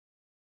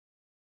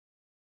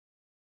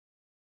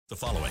The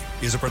following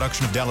is a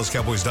production of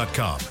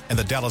DallasCowboys.com and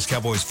the Dallas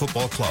Cowboys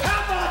Football Club.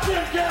 How about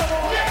them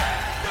Cowboys?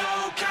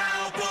 Go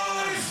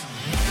Cowboys!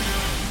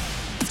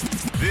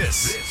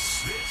 This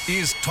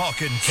is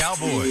Talkin'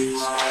 Cowboys.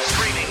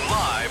 Streaming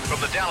live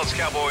from the Dallas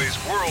Cowboys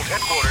World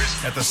Headquarters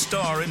at the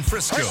Star in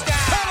Frisco.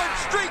 Pollard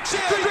streaks in.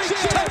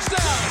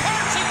 Touchdown.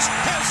 Parsons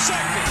has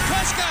sacked it.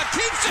 Prescott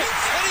keeps it,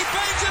 and he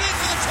bangs it in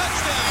for the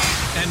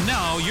touchdown. And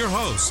now your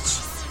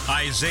hosts,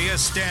 Isaiah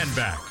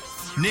Stanback,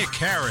 Nick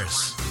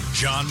Harris,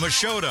 John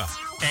Machota,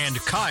 and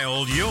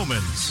Kyle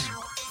Yeomans.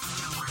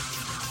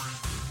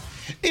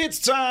 It's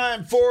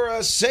time for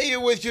a Say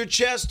It With Your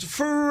Chest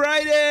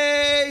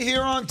Friday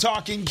here on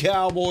Talkin'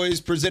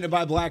 Cowboys, presented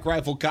by Black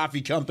Rifle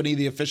Coffee Company,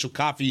 the official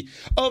coffee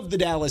of the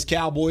Dallas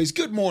Cowboys.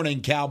 Good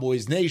morning,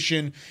 Cowboys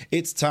Nation.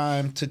 It's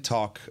time to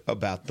talk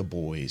about the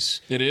boys.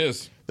 It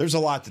is. There's a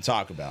lot to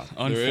talk about.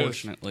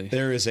 Unfortunately.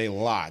 There is a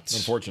lot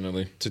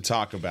to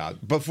talk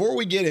about. Before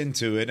we get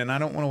into it, and I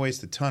don't want to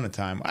waste a ton of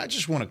time, I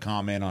just want to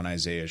comment on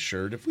Isaiah's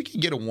shirt. If we can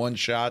get a one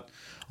shot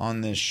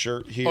on this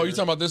shirt here. Oh, you're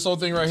talking about this whole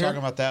thing right here?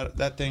 Talking about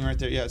that thing right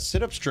there. Yeah,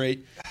 sit up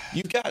straight.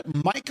 You've got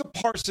Micah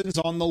Parsons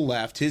on the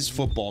left, his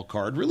football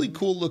card. Really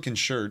cool looking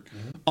shirt.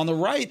 On the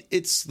right,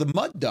 it's the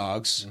Mud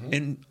Dogs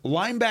and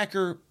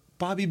linebacker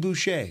Bobby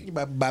Boucher.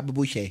 Bobby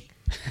Boucher.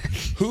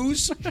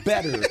 Who's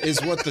better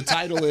is what the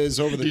title is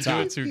over the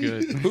top. Too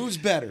good. Who's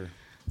better?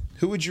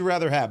 Who would you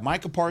rather have,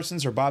 Micah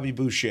Parsons or Bobby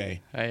Boucher?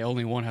 Hey,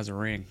 only one has a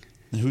ring.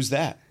 Who's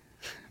that?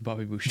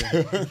 Bobby Boucher.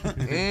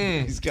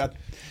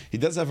 He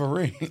does have a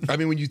ring. I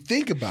mean, when you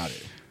think about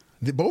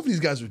it, both of these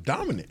guys are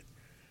dominant.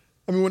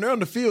 I mean, when they're on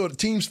the field,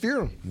 teams fear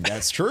them.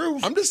 That's true.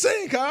 I'm just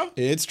saying, Kyle.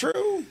 It's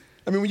true.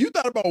 I mean, when you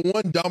thought about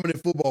one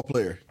dominant football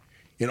player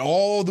in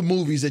all the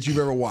movies that you've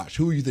ever watched,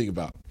 who do you think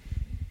about?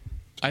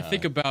 I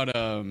think about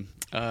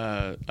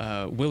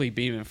Willie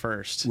Beeman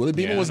first. Willie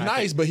Beeman was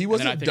nice, but he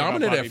wasn't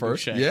dominant at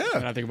first. Boucher. Yeah.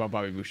 And I think about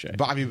Bobby Boucher.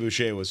 Bobby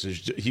Boucher was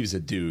a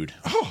dude.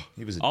 Oh,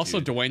 he was a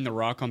also, dude. Dwayne The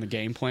Rock on the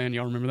Game Plan.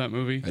 Y'all remember that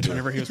movie?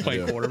 Whenever he was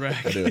playing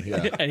quarterback. I do,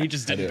 yeah. And he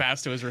just didn't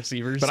pass to his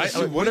receivers. But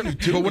whenever he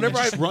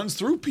just runs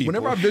through people.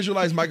 Whenever I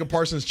visualize Micah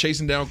Parsons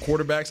chasing down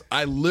quarterbacks,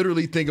 I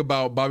literally think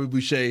about Bobby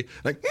Boucher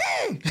like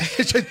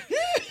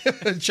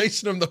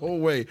chasing him the whole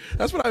way.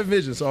 That's what I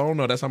envision. So I don't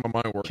know. That's how my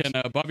mind works. Can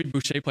Bobby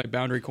Boucher play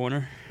boundary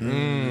corner?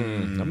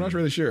 I'm not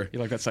really sure. You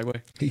like that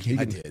segue? He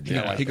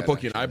can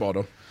poke you in the eyeball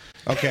though.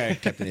 Okay,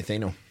 Captain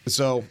Nathaniel.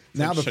 So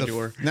now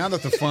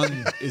that the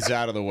fun is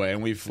out of the way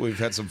and we've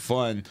had some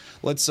fun,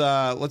 let's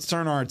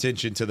turn our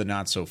attention to the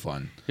not so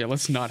fun. Yeah,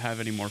 let's not have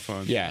any more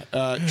fun. Yeah,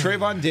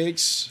 Trevon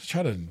Diggs.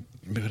 Try to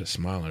put a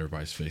smile on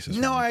everybody's faces.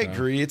 No, I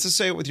agree. It's a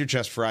Say It With Your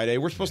Chest Friday.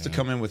 We're supposed to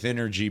come in with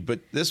energy, but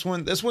this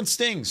one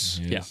stings.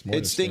 Yeah,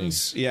 it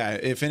stings. Yeah,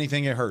 if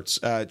anything, it hurts.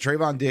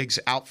 Trevon Diggs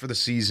out for the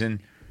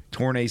season.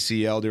 Torn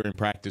ACL during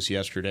practice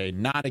yesterday.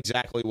 Not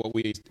exactly what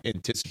we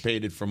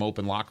anticipated from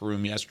open locker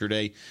room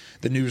yesterday.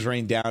 The news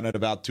rained down at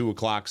about 2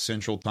 o'clock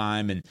Central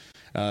Time. And,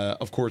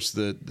 of course,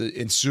 the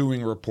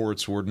ensuing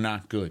reports were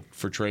not good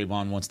for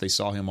Trevon once they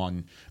saw him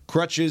on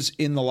crutches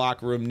in the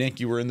locker room. Nick,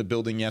 you were in the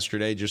building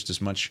yesterday just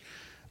as much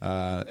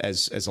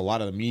as a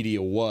lot of the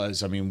media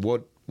was. I mean,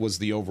 what was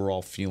the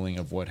overall feeling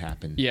of what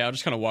happened? Yeah, I'll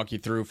just kind of walk you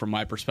through from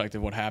my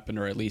perspective what happened,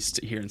 or at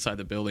least here inside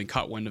the building.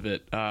 Caught wind of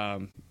it.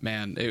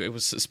 It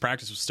was his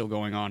practice was still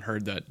going on.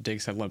 Heard that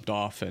Diggs had limped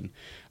off and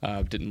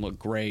didn't look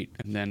great.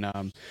 And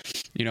then,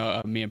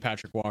 me and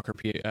Patrick Walker,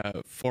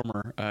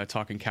 former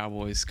Talkin'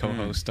 Cowboys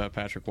co-host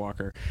Patrick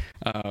Walker,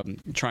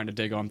 trying to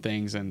dig on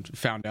things and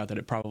found out that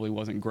it probably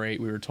wasn't great.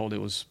 We were told it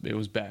was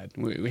bad.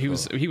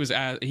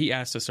 He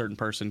asked a certain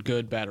person,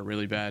 good, bad, or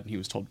really bad, and he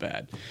was told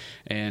bad.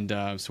 And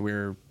so we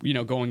were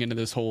going into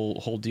this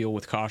whole deal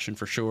with caution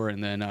for sure,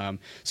 and then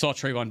saw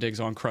Trevon Diggs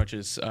on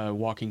crutches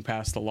walking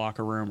past the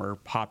locker room or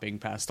hopping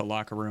past the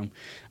locker room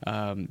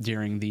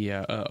during the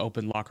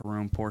open locker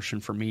room portion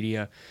for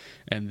media,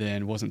 and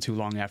then wasn't too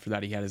long after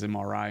that he had his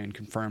MRI and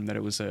confirmed that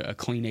it was a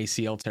clean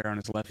ACL tear on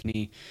his left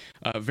knee.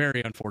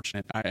 Very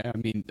unfortunate. I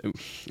mean,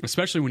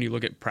 especially when you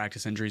look at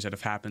practice injuries that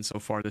have happened so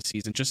far this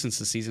season, just since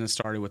the season has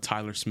started with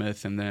Tyler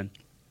Smith, and then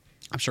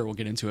I'm sure we'll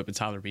get into it, but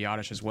Tyler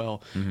Biadasz as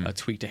well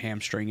tweaked a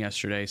hamstring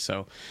yesterday.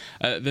 So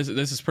this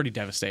is pretty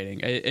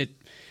devastating.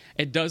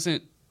 It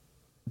doesn't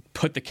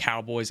put the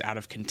Cowboys out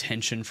of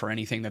contention for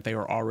anything that they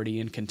were already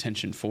in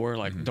contention for.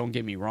 Like, don't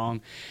get me wrong.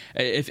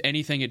 If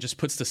anything, it just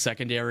puts the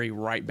secondary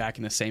right back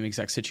in the same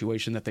exact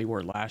situation that they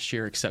were last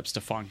year, except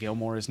Stephon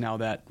Gilmore is now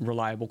that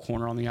reliable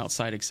corner on the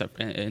outside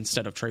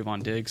instead of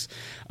Trevon Diggs.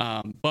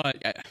 But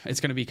it's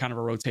going to be kind of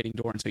a rotating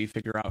door until you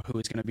figure out who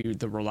is going to be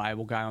the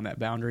reliable guy on that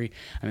boundary.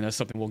 I mean, that's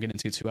something we'll get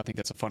into too. I think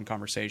that's a fun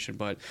conversation.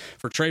 But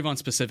for Trevon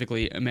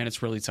specifically, man,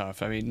 it's really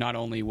tough. I mean, not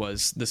only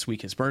was this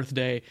week his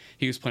birthday,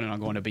 he was planning on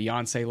going to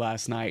Beyonce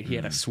last night. He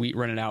had a suite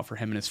rented out for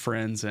him and his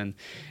friends, and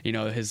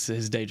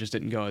his day just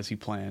didn't go as he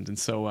planned. And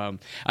so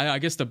I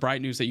guess the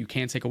bright news that you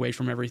can take away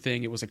from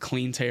everything, it was a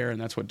clean tear,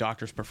 and that's what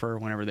doctors prefer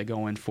whenever they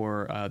go in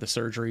for the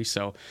surgery.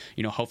 So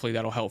hopefully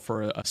that'll help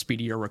for a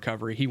speedier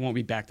recovery. He won't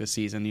be back this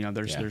season.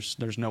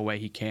 There's no way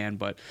he can,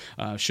 but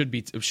should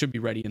be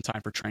ready in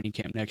time for training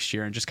camp next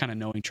year. And just kind of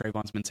knowing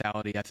Trevon's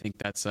mentality, I think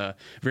that's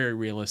very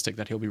realistic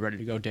that he'll be ready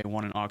to go day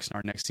one in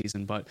Oxnard next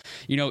season. But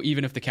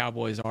even if the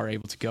Cowboys are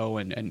able to go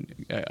and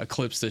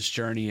eclipse this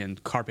journey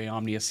and Carpe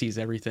Omnia sees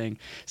everything,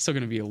 it's still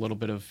going to be a little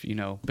bit of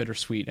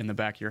bittersweet in the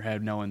back of your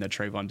head knowing that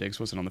Trevon Diggs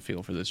wasn't on the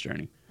field for this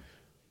journey.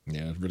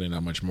 Yeah, there's really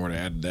not much more to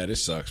add to that. It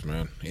sucks,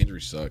 man.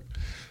 Injuries suck.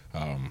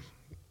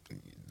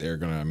 They're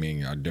gonna.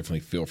 I definitely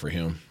feel for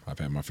him. I've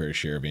had my fair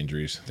share of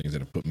injuries, things that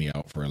have put me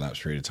out for a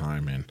lapsed period of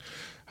time, and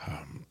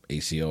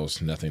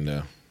ACL's nothing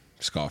to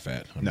scoff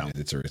at.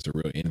 It's a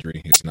real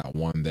injury. It's not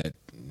one that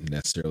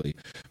necessarily,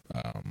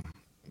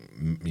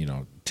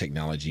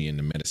 technology in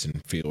the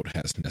medicine field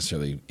has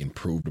necessarily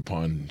improved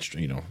upon,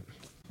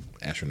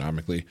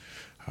 astronomically.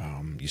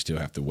 You still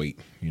have to wait,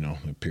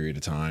 a period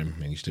of time,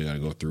 and you still got to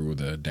go through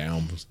the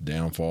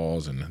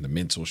downfalls and the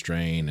mental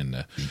strain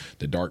and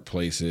the dark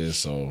places.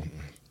 So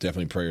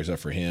definitely prayers up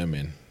for him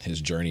and his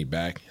journey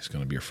back. It's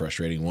going to be a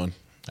frustrating one.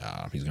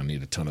 He's going to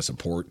need a ton of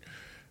support.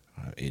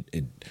 I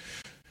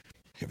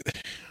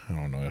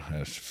don't know.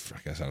 I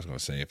guess I was going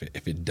to say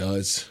if it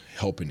does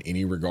help in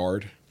any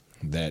regard,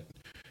 that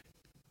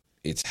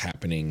it's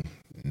happening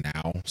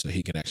now, so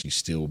he can actually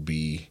still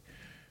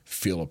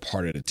feel a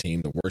part of the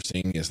team. The worst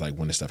thing is like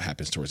when this stuff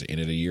happens towards the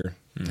end of the year,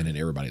 and then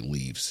everybody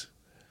leaves.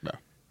 Yeah.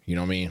 You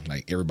know what I mean?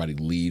 Like everybody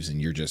leaves,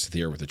 and you're just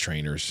there with the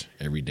trainers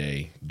every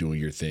day doing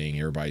your thing.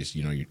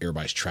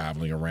 Everybody's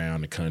traveling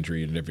around the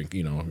country and different,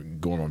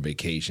 going on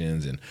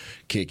vacations and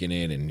kicking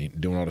it and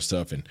doing all the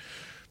stuff, and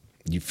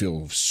you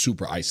feel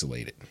super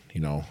isolated,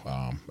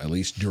 at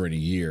least during the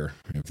year.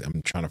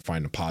 I'm trying to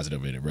find the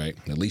positive in it, right?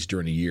 At least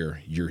during the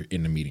year, you're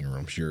in the meeting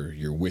rooms,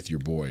 you're with your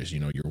boys,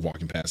 you're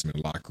walking past them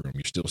in the locker room,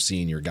 you're still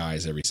seeing your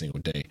guys every single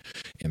day.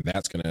 And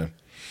that's going to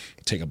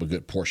take up a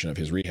good portion of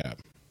his rehab.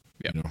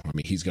 Yep.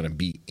 He's going to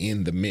be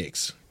in the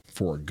mix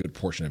for a good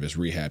portion of his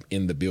rehab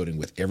in the building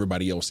with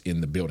everybody else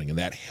in the building. And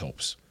that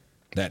helps.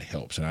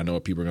 And I know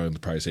people are going to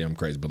probably say I'm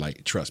crazy,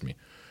 but trust me,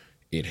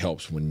 it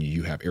helps when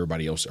you have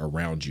everybody else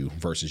around you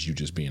versus you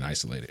just being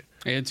isolated.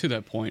 And to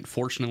that point,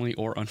 fortunately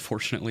or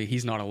unfortunately,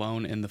 he's not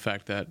alone in the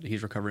fact that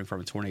he's recovering from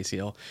a torn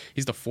ACL.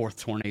 He's the fourth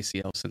torn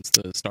ACL since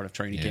the start of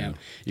training camp.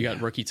 You got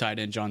rookie tight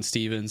end John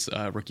Stevens,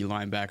 rookie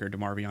linebacker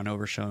DeMarvion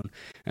Overshone,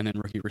 and then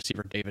rookie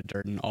receiver David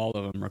Durden, all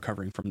of them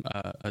recovering from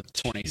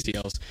torn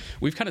ACLs.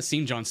 We've kind of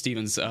seen John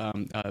Stevens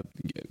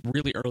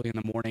really early in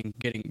the morning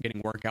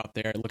getting work out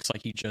there. It looks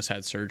like he just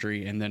had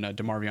surgery, and then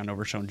DeMarvion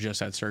Overshone just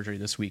had surgery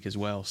this week as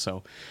well.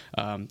 So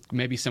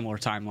maybe similar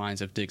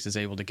timelines if Diggs is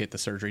able to get the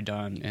surgery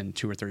done in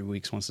 2 or 3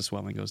 weeks once the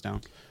swelling goes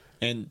down.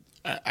 And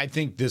I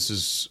think this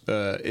is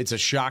it's a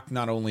shock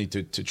not only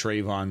to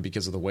Trevon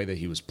because of the way that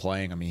he was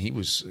playing. He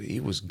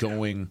was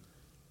going,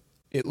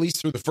 at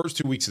least through the first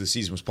 2 weeks of the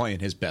season, was playing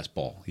his best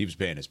ball. He was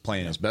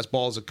playing his best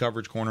ball as a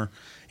coverage corner.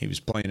 He was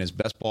playing his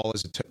best ball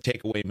as a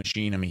takeaway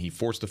machine. He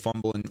forced a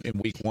fumble in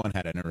week 1,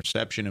 had an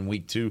interception in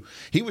week 2.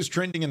 He was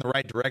trending in the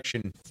right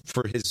direction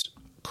for his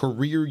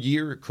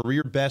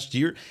career best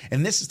year.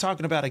 And this is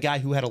talking about a guy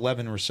who had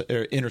 11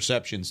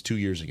 interceptions 2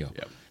 years ago.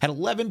 Yep. Had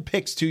 11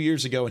 picks 2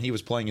 years ago, and he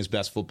was playing his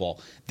best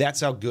football. That's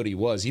how good he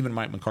was. Even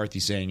Mike McCarthy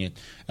saying it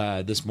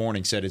this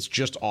morning said it's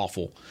just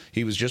awful.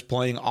 He was just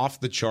playing off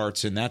the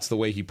charts, and that's the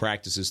way he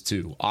practices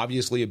too.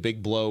 Obviously a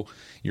big blow.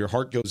 Your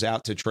heart goes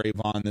out to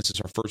Trevon. This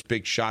is our first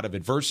big shot of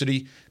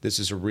adversity. This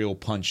is a real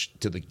punch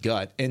to the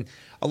gut. And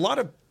a lot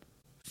of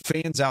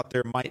fans out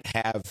there might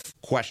have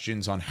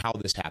questions on how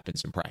this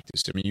happens in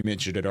practice. You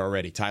mentioned it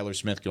already. Tyler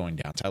Smith going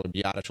down. Tyler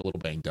Biadasz a little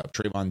banged up.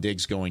 Trevon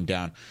Diggs going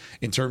down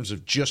in terms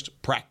of just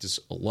practice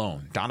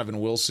alone. Donovan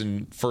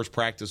Wilson, first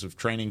practice of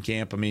training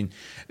camp.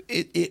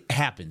 It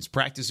happens.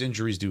 Practice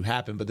injuries do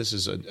happen, but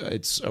it's a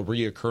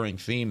reoccurring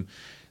theme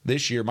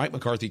this year. Mike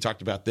McCarthy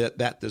talked about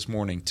that this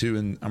morning, too,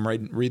 and I'm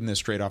reading this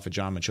straight off of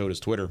John Machota's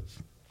Twitter.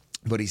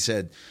 But he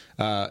said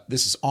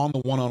this is on the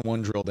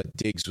one-on-one drill that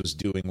Diggs was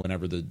doing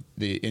whenever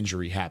the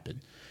injury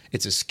happened.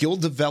 It's a skill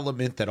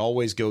development that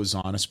always goes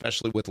on,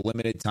 especially with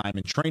limited time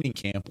in training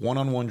camp.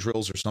 One-on-one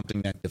drills are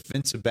something that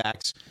defensive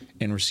backs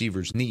and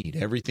receivers need.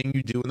 Everything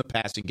you do in the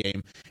passing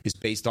game is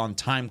based on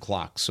time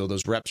clocks, so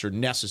those reps are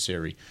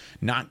necessary.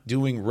 Not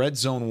doing red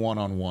zone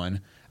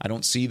one-on-one. I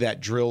don't see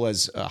that drill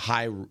as a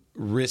high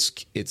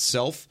risk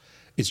itself.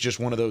 It's just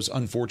one of those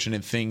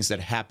unfortunate things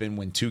that happen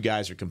when two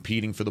guys are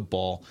competing for the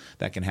ball.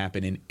 That can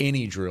happen in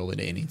any drill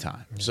at any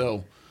time.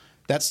 So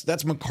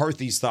that's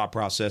McCarthy's thought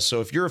process.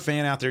 So if you're a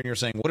fan out there and you're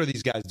saying, what are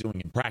these guys doing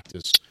in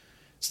practice?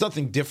 It's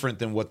nothing different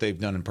than what they've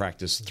done in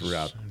practice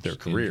throughout their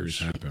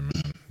careers. Injuries happen,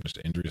 man. Just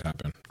injuries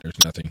happen. There's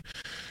nothing.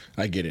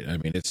 I get it.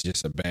 It's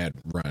just a bad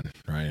run,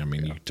 right?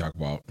 You talk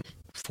about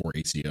 4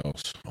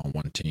 ACLs on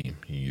one team.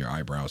 Your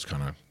eyebrows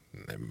kind of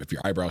if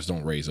your eyebrows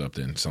don't raise up,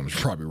 then something's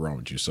probably wrong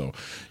with you. So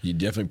you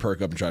definitely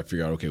perk up and try to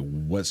figure out, okay,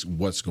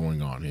 what's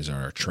going on? Is it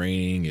our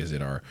training? Is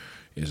it our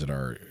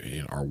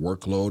our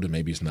workload, and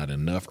maybe it's not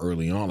enough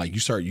early on? Like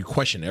you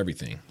question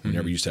everything. You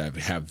never used to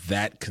have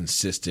that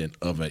consistent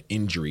of an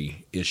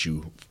injury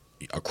issue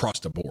across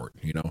the board.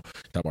 Talk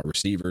about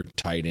receiver,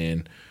 tight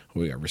end.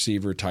 We got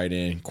receiver, tight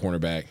end,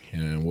 cornerback,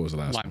 and what was the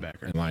last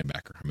Linebacker. one? And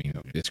linebacker. I mean,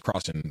 it's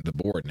crossing the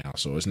board now,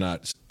 so it's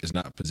not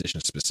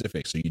position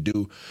specific. So you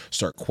do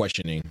start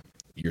questioning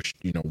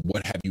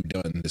what have you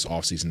done this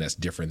offseason that's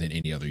different than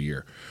any other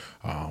year?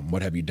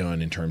 What have you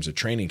done in terms of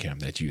training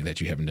camp that you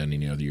haven't done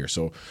any other year?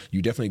 So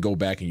you definitely go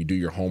back and you do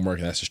your homework.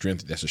 That's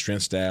the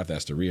strength staff,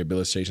 that's the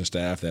rehabilitation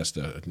staff, that's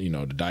the the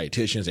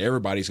dietitians.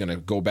 Everybody's going to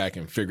go back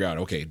and figure out,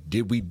 okay,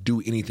 did we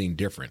do anything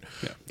different?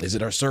 Yeah. Is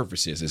it our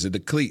surfaces? Is it the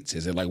cleats?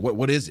 Is it like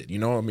what is it?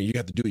 You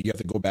have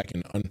to go back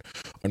and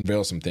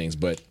unveil some things.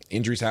 But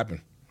injuries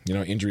happen.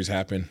 Injuries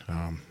happen.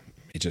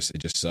 It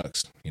just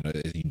sucks. You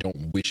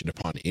don't wish it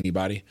upon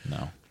anybody.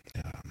 No.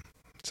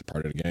 It's a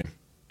part of the game.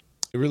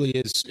 It really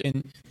is.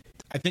 And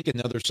I think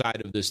another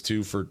side of this,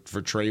 too, for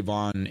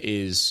Trevon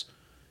is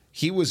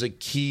he was a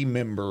key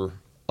member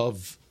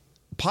of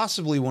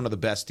possibly one of the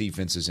best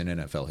defenses in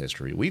NFL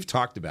history. We've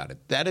talked about it.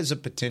 That is a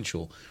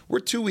potential. We're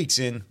 2 weeks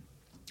in.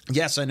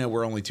 Yes, I know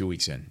we're only 2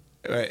 weeks in.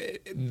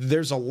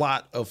 There's a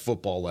lot of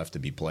football left to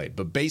be played.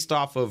 But based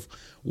off of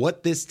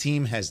what this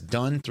team has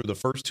done through the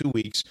first 2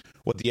 weeks,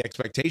 what the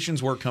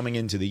expectations were coming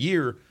into the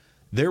year,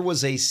 there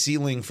was a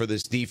ceiling for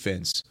this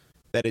defense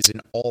that is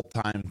an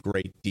all-time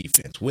great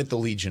defense with the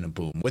Legion of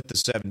Boom, with the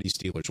 70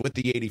 Steelers, with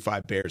the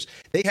 85 Bears.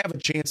 They have a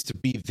chance to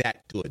be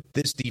that good.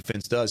 This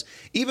defense does.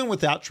 Even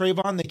without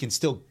Trevon, they can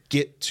still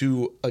get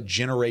to a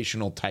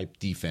generational type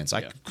defense.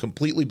 I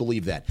completely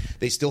believe that.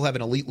 They still have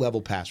an elite level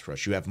pass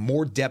rush. You have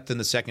more depth in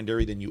the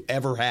secondary than you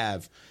ever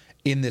have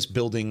in this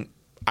building,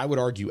 I would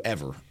argue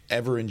ever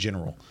in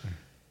general.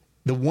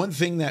 The one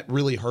thing that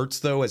really hurts,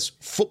 though, as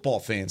football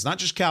fans, not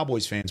just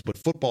Cowboys fans, but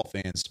football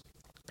fans,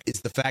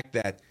 is the fact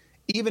that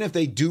even if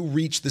they do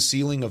reach the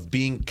ceiling of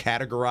being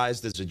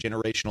categorized as a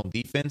generational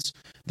defense,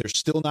 they're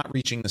still not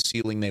reaching the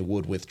ceiling they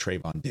would with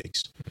Trevon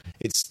Diggs.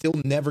 It's still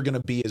never going to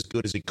be as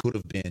good as it could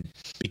have been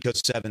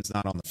because Seven's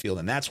not on the field.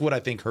 And that's what I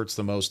think hurts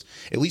the most,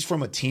 at least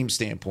from a team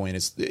standpoint.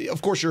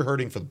 Of course, you're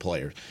hurting for the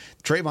players.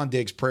 Trevon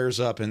Diggs, prayers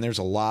up, and there's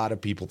a lot of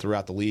people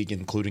throughout the league,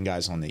 including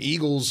guys on the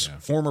Eagles,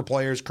 former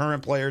players,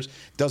 current players.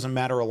 Doesn't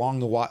matter along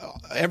the way.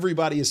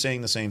 Everybody is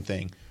saying the same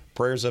thing.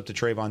 Prayers up to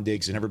Trevon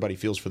Diggs, and everybody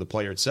feels for the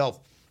player itself.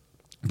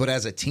 But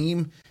as a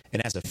team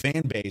and as a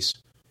fan base,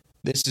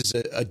 this is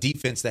a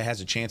defense that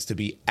has a chance to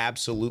be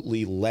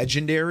absolutely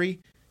legendary,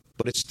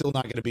 but it's still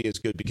not going to be as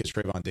good because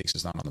Trevon Diggs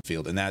is not on the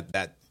field. And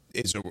that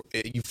is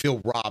you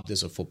feel robbed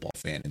as a football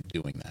fan in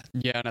doing that.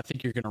 Yeah, and I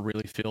think you're going to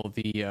really feel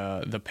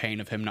the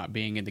pain of him not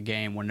being in the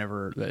game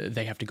whenever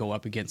they have to go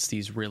up against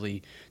these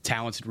really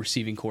talented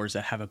receiving corps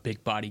that have a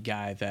big body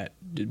guy that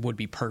would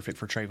be perfect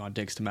for Trevon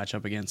Diggs to match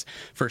up against.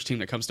 First team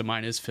that comes to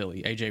mind is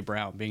Philly. A.J.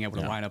 Brown, being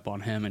able to line up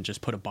on him and just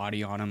put a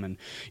body on him. And,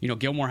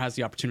 Gilmore has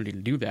the opportunity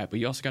to do that,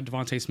 but you also got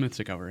Devontae Smith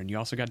to cover, and you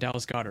also got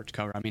Dallas Goedert to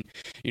cover. I mean,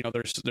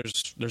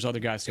 there's other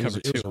guys to cover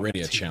too. It was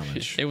already a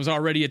challenge. It was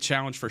already a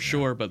challenge for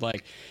sure, but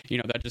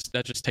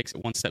that just takes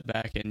it one step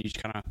back, and you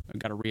just kind of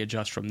got to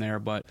readjust from there.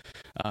 But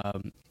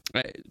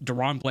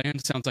Deron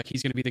Bland sounds like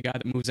he's going to be the guy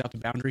that moves out the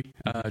boundary.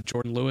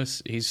 Jordan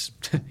Lewis, he's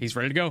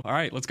ready to go. All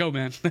right, let's go,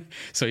 man.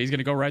 So he's going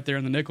to go right there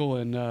in the nickel,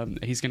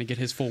 and he's going to get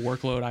his full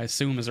workload, I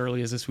assume, as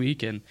early as this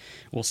week, and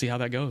we'll see how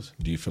that goes.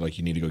 Do you feel like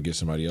you need to go get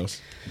somebody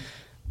else?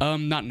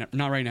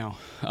 Not right now.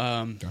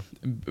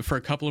 For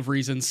a couple of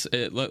reasons.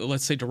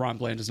 Let's say Deron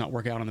Bland does not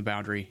work out on the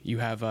boundary. You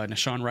have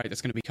Nashawn Wright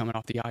that's going to be coming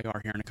off the IR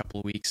here in a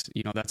couple of weeks.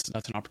 That's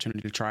an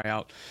opportunity to try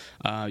out.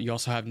 You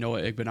also have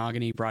Noah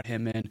Igbenogany, brought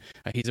him in.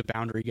 He's a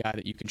boundary guy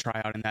that you can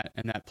try out in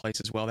that place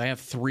as well. They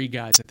have three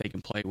guys that they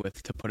can play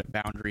with to put at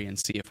boundary and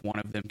see if one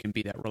of them can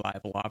be that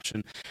reliable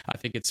option. I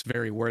think it's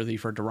very worthy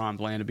for Deron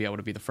Bland to be able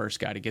to be the first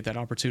guy to get that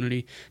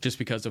opportunity just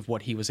because of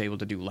what he was able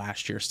to do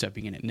last year,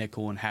 stepping in at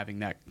nickel and having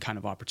that kind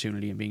of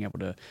opportunity and being able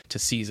to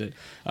seize it.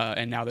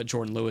 And now that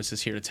Jordan Lewis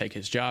is here to take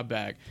his job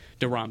back,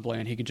 Deron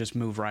Bland, he can just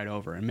move right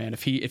over. And man,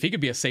 if he could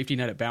be a safety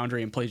net at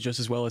boundary and plays just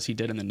as well as he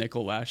did in the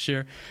nickel last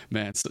year,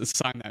 man,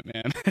 sign that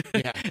man.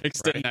 Yeah,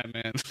 extend that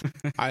man.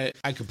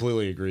 I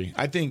completely agree.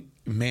 I think,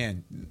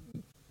 man,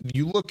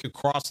 you look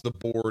across the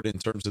board in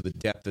terms of the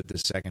depth at the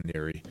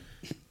secondary.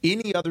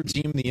 Any other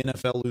team in the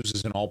NFL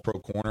loses an all-pro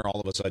corner,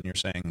 all of a sudden you're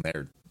saying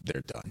they're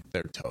done.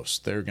 They're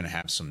toast. They're going to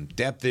have some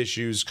depth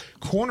issues.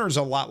 Corner's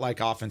a lot like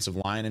offensive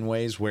line in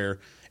ways where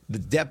the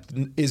depth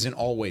isn't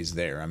always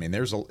there. I mean,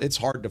 it's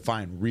hard to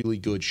find really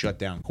good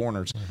shutdown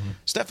corners.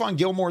 Stephon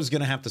Gilmore is going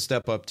to have to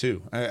step up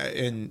too.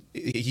 And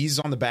he's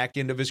on the back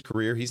end of his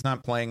career. He's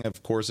not playing,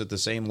 of course, at the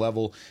same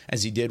level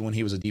as he did when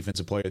he was a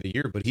Defensive Player of the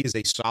Year, but he is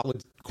a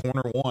solid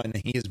corner one.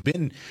 He has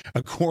been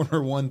a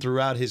corner one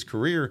throughout his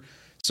career.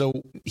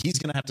 So he's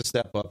going to have to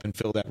step up and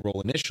fill that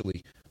role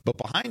initially. But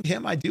behind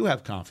him, I do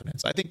have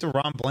confidence. I think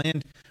Deron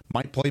Bland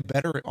might play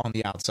better on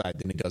the outside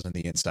than he does on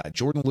the inside.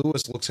 Jordan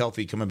Lewis looks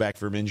healthy coming back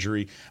from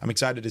injury. I'm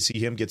excited to see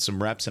him get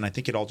some reps, and I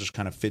think it all just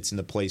kind of fits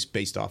into place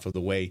based off of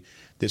the way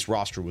this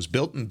roster was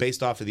built and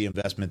based off of the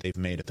investment they've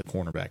made at the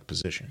cornerback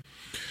position.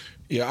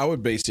 Yeah, I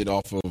would base it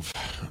off of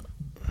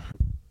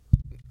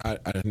I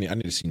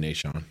need to see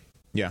Nashawn.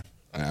 Yeah.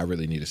 I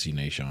really need to see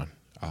Nashawn.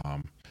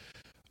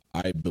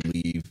 I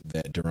believe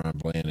that Deron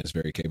Bland is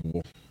very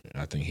capable.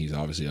 I think he's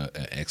obviously an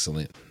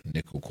excellent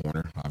nickel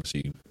corner.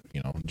 Obviously,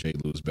 Jay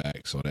Lou's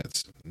back, so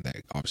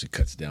that obviously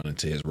cuts down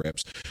into his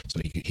reps. So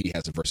he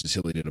has the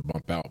versatility to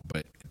bump out.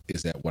 But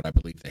is that what I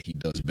believe that he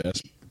does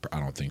best?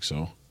 I don't think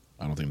so.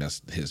 I don't think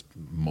that's his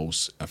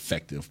most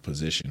effective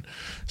position.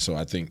 So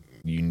I think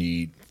you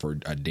need, for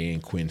a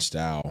Dan Quinn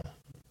style,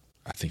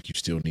 I think you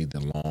still need the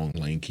long,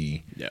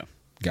 lanky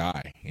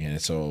guy.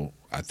 And so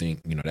I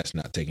think, that's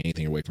not taking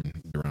anything away from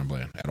Deron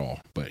Bland at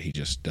all, but he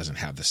just doesn't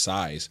have the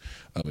size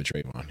of a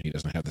Trevon. He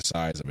doesn't have the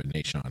size of a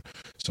Nashawn.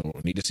 So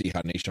we need to see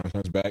how Nashawn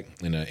comes back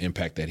and the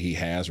impact that he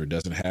has or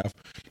doesn't have.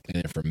 And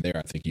then from there,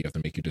 I think you have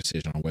to make your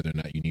decision on whether or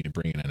not you need to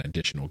bring in an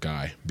additional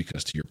guy,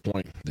 because to your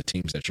point, the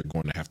teams that you're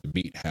going to have to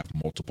beat have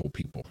multiple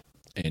people,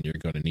 and you're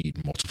going to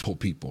need multiple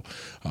people.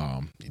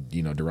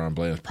 Deron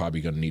Bland is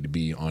probably going to need to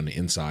be on the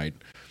inside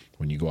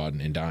when you go out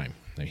and dime.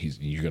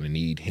 You're going to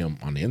need him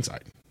on the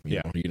inside.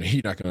 You're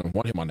not going to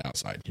want him on the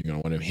outside. You're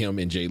going to want him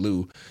and Jay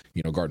Lou,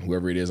 guarding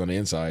whoever it is on the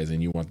inside,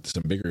 and you want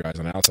some bigger guys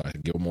on the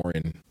outside, Gilmore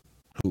and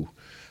who.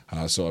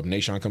 So if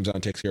Nashawn comes out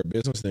and takes care of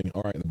business, then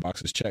all right, the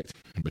box is checked.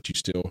 But you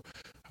still,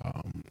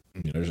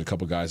 there's a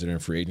couple guys that are in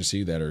free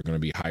agency that are going to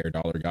be higher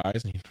dollar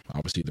guys.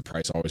 Obviously, the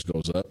price always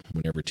goes up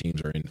whenever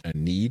teams are in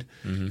need.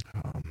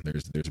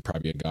 There's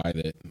probably a guy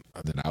that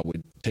I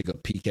would take a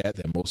peek at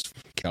that most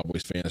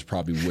Cowboys fans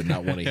probably would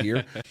not want to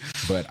hear.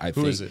 But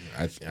Who is it?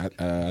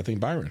 I think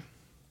Byron.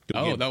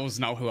 Oh, that was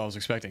not who I was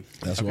expecting.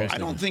 That's what I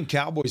don't think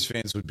Cowboys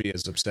fans would be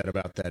as upset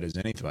about that as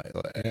anybody.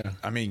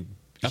 I mean,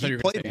 I thought he you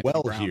were gonna played say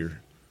well Anthony Brown.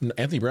 here.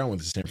 Anthony Brown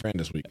went to San Fran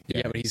this week.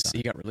 Yeah, but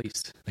he got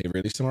released. They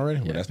released him already?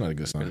 Well, that's not a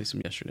good sign. Released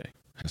him yesterday.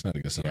 That's not a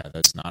good sign. Yeah,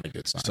 that's not a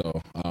good sign.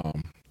 So,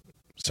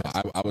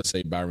 I would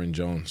say Byron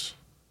Jones.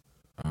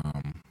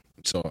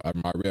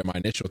 My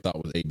initial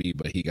thought was AB,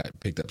 but he got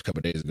picked up a couple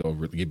of days ago,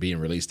 being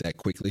released that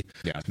quickly.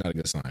 Yeah, it's not a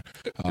good sign.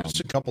 There's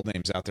a couple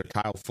names out there.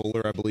 Kyle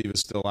Fuller, I believe, is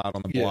still out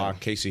on the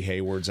block. Casey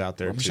Hayward's out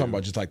there. I'm too. talking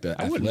about just like the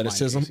I wouldn't mind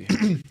athleticism.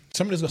 Casey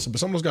some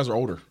of those guys are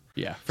older.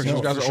 Yeah, Some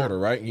of those guys are older,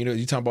 right? You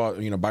talking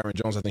about Byron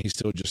Jones. I think he's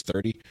still just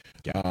 30.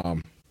 Yeah.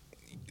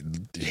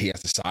 He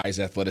has the size,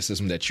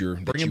 athleticism that you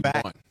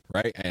back. want,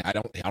 right? And I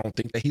don't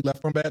think that he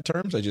left on bad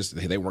terms.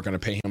 They weren't going to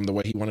pay him the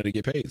way he wanted to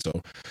get paid.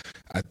 So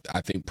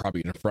I think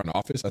probably in the front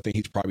office, I think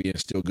he's probably in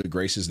still good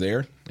graces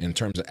there in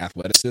terms of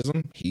athleticism.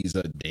 He's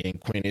a Dan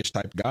Quinn-ish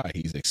type guy.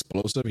 He's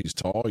explosive. He's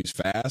tall. He's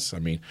fast. I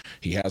mean,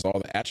 he has all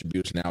the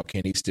attributes. Now,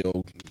 can he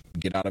still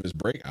get out of his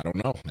break? I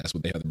don't know. That's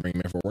what they have to bring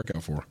him in for a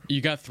workout for.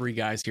 You got three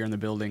guys here in the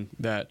building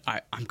that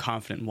I'm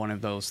confident in one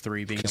of those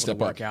three being able to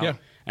work out. Yeah.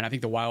 And I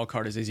think the wild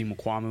card is Izzy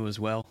Mukwamu as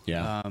well.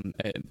 Yeah.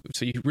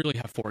 So you really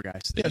have four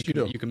guys that Yes, you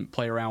do. you can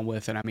play around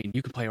with. And I mean,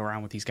 you can play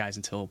around with these guys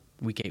until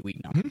week 8,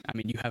 week 9. I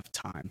mean, you have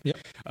time. Yep.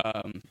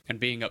 And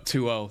being up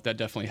 2-0, that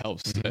definitely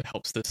helps. It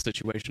helps this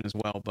situation as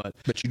well. But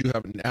you do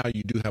have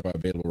an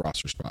available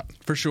roster spot.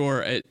 for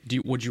sure,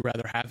 would you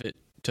rather have it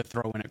to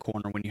throw in at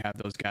corner when you have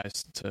those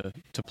guys to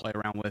play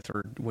around with,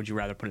 or would you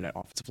rather put it at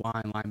offensive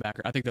line,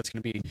 linebacker? I think that's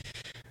going to be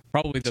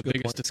probably the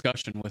biggest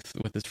discussion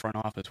with this front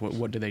office.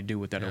 What do they do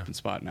with that open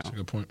spot now? That's a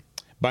good point.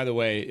 By the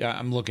way,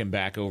 I'm looking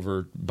back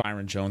over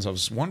Byron Jones. I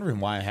was wondering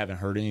why I haven't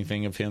heard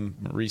anything of him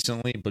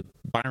recently, but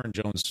Byron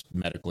Jones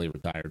medically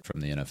retired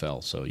from the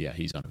NFL, so yeah,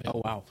 he's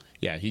unavailable. Oh, wow.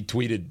 Yeah, he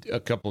tweeted a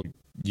couple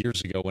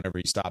years ago whenever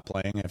he stopped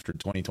playing after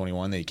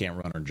 2021 that he can't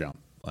run or jump.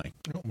 I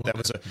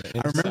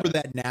remember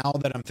that now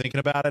that I'm thinking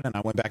about it, and I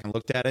went back and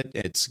looked at it.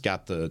 It's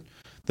got the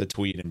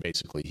tweet, and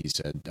basically he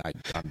said,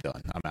 I'm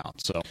done. I'm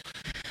out. So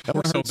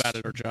We're so bad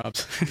at our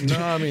jobs. No,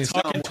 I mean,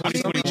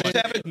 we just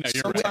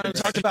haven't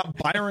talked about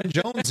Byron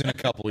Jones in a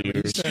couple of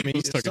years. I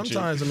mean,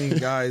 sometimes,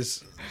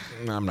 guys,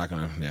 no, I'm not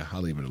going to,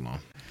 I'll leave it alone.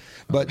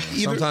 But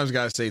sometimes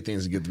guys say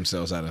things to get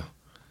themselves out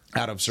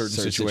of certain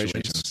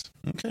situations.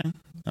 Okay.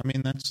 I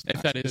mean,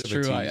 if that is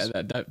true,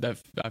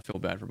 I feel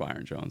bad for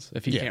Byron Jones.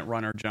 If he can't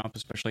run or jump,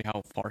 especially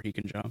how far he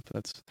can jump,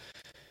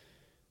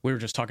 we were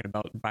just talking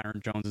about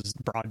Byron Jones's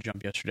broad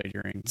jump yesterday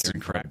during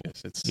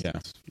practice. It's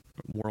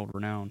world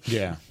renowned.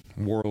 Yeah,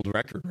 world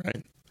record,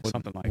 right?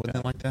 Something like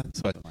that.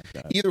 Something like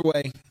that. Either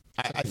way,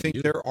 I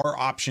think there are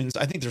options.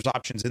 I think there's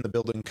options in the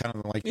building, kind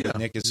of like what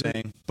Nick is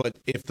saying. But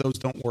if those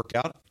don't work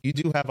out, you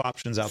do have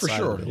options outside. For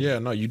sure. Of the Yeah,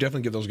 no, you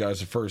definitely give those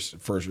guys the first,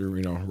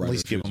 right. At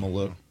least give them a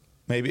look.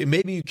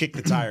 Maybe you kick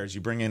the tires.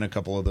 You bring in a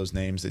couple of those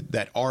names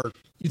that are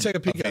you take a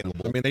peek available.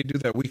 at them. I mean, they do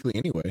that weekly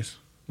anyways.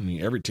 I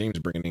mean, every team's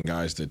bringing in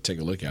guys to take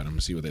a look at them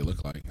and see what they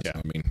look like. Yeah.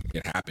 So, I mean,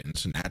 it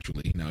happens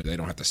naturally. Now, they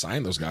don't have to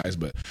sign those guys,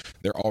 but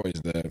they're always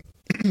the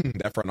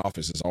that front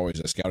office is always,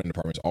 a scouting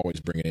department is always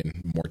bringing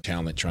in more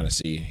talent, trying to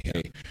see,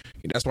 hey,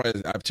 that's why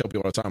I tell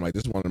people all the time, like,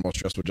 this is one of the most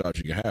stressful jobs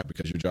you can have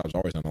because your job's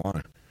always on the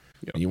line.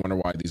 Yep. And you wonder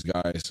why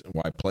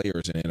why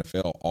players in the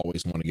NFL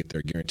always want to get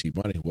their guaranteed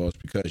money. Well, it's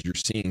because you're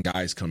seeing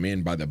guys come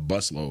in by the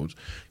busloads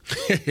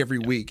every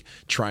week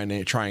trying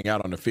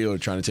out on the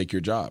field, trying to take your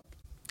job.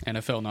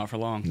 NFL, not for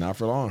long. Not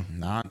for long.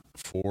 Not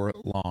for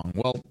long.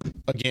 Well,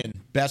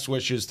 again, best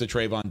wishes to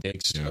Trevon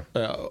Diggs. Yeah.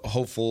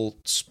 Hopeful,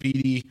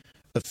 speedy,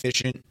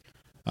 efficient,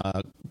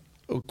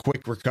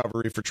 quick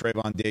recovery for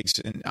Trevon Diggs.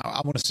 And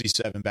I want to see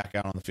Seven back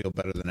out on the field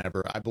better than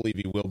ever. I believe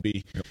he will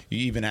be. Yep. You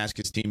even ask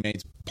his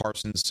teammates.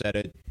 Parsons said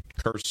it.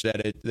 Curse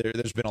said it.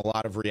 There's been a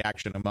lot of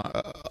reaction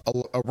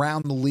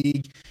around the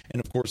league and,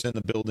 of course, in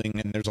the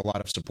building, and there's a lot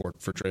of support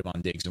for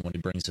Trevon Diggs and what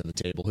he brings to the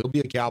table. He'll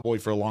be a Cowboy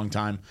for a long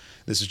time.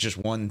 This is just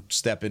one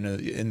step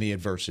in the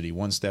adversity,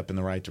 one step in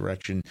the right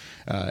direction.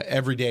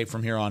 Every day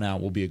from here on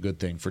out will be a good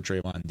thing for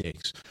Trevon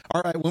Diggs.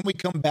 All right, when we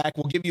come back,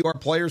 we'll give you our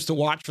players to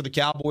watch for the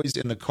Cowboys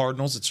and the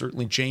Cardinals. It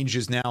certainly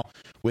changes now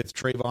with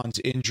Trevon's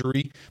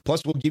injury.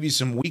 Plus, we'll give you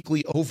some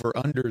weekly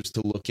over-unders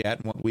to look at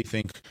and what we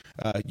think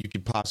you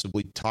could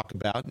possibly talk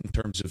about in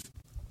terms of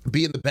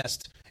being the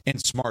best and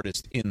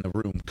smartest in the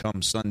room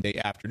come Sunday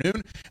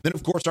afternoon. Then,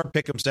 of course, our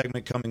Pick'em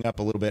segment coming up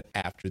a little bit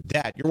after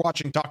that. You're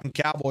watching Talkin'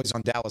 Cowboys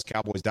on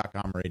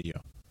DallasCowboys.com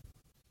radio.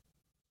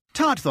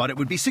 Todd thought it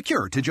would be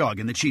secure to jog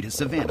in the cheetah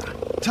savanna.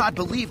 Todd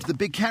believed the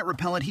big cat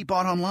repellent he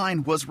bought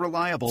online was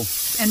reliable.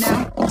 And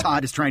now,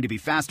 Todd is trying to be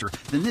faster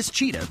than this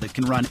cheetah that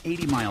can run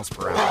 80 miles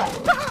per hour.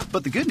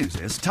 But the good news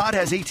is, Todd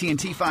has AT&T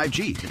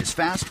 5G that is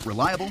fast,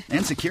 reliable,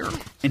 and secure.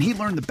 And he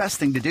learned the best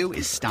thing to do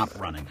is stop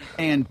running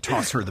and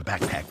toss her the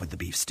backpack with the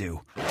beef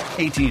stew.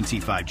 AT&T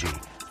 5G.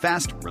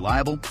 Fast,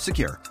 reliable,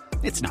 secure.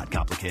 It's not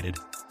complicated.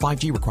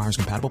 5G requires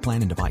compatible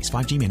plan and device.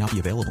 5G may not be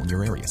available in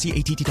your area. See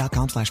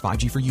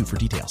att.com/5G for you for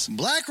details.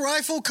 Black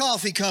Rifle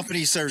Coffee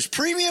Company serves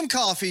premium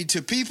coffee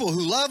to people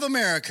who love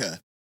America.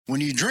 When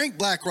you drink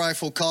Black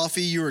Rifle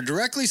coffee, you are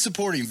directly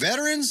supporting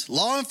veterans,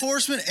 law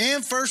enforcement,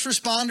 and first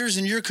responders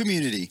in your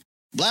community.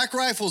 Black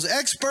Rifle's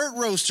expert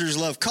roasters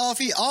love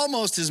coffee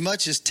almost as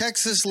much as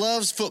Texas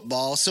loves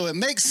football, so it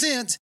makes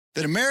sense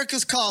that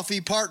America's Coffee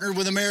partnered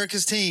with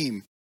America's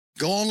team.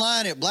 Go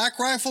online at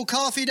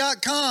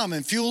blackriflecoffee.com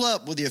and fuel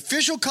up with the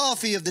official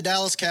coffee of the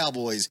Dallas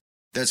Cowboys.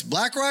 That's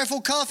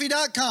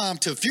blackriflecoffee.com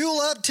to fuel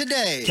up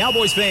today.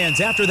 Cowboys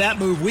fans, after that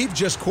move, we've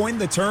just coined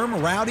the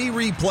term Rowdy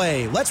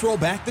Replay. Let's roll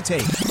back the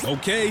tape.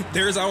 Okay,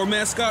 there's our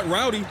mascot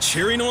Rowdy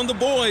cheering on the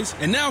boys.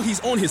 And now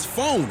he's on his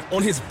phone,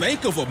 on his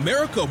Bank of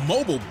America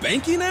mobile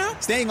banking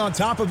app? Staying on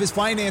top of his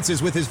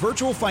finances with his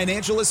virtual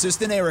financial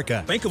assistant,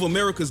 Erica. Bank of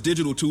America's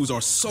digital tools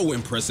are so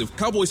impressive.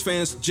 Cowboys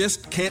fans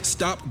just can't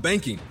stop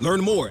banking.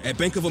 Learn more at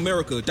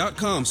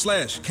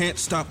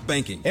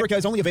bankofamerica.com/can't-stop-banking. Erica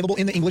is only available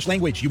in the English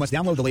language. You must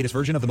download the latest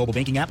version of the mobile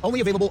banking app, only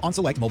available on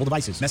select mobile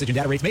devices. Message and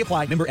data rates may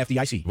apply. Member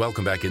FDIC.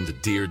 Welcome back into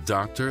Dear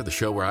Doctor, the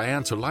show where I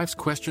answer life's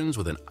questions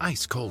with an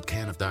ice-cold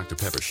can of Dr.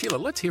 Pepper. Sheila,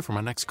 let's hear from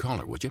our next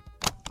caller, would you?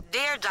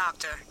 Dear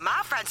Doctor,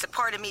 my friend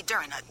supported me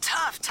during a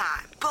tough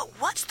time. But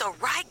what's the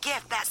right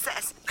gift that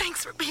says,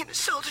 thanks for being a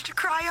shoulder to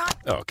cry on?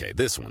 Okay,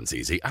 this one's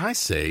easy. I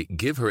say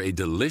give her a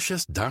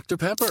delicious Dr.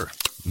 Pepper.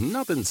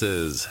 Nothing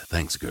says,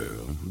 thanks,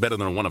 girl, better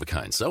than a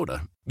one-of-a-kind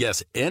soda.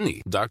 Yes,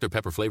 any Dr.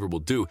 Pepper flavor will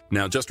do.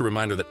 Now, just a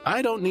reminder that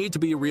I don't need to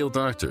be a real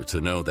doctor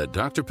to know that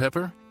Dr.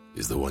 Pepper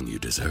is the one you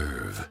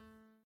deserve.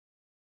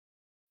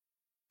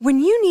 When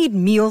you need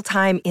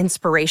mealtime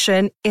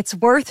inspiration, it's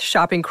worth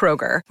shopping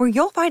Kroger, where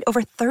you'll find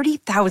over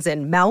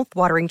 30,000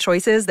 mouth-watering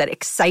choices that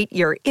excite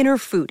your inner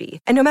foodie.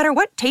 And no matter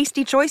what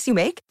tasty choice you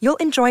make, you'll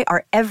enjoy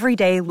our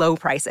everyday low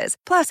prices,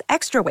 plus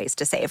extra ways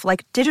to save,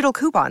 like digital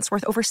coupons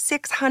worth over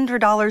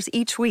 $600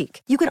 each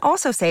week. You can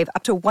also save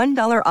up to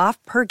 $1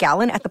 off per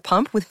gallon at the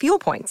pump with fuel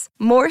points.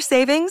 More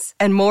savings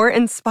and more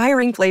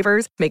inspiring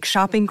flavors make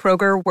shopping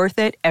Kroger worth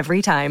it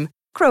every time.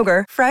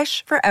 Kroger,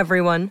 fresh for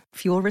everyone.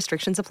 Fuel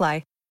restrictions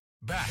apply.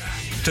 Back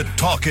to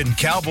Talkin'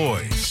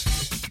 Cowboys.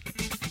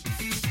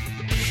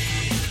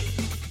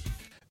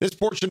 This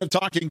portion of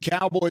Talkin'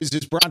 Cowboys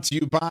is brought to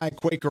you by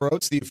Quaker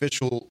Oats, the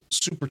official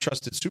super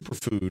trusted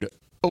superfood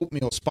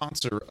oatmeal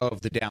sponsor of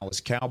the Dallas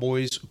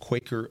Cowboys,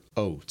 Quaker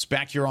Oats.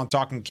 Back here on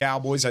Talkin'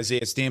 Cowboys,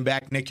 Isaiah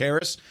Stanback, Nick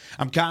Harris.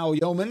 I'm Kyle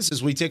Yeomans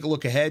as we take a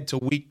look ahead to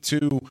Week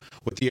 2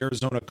 with the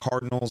Arizona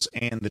Cardinals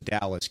and the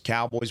Dallas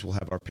Cowboys. We'll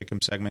have our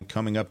Pick'em segment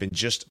coming up in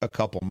just a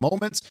couple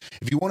moments.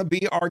 If you want to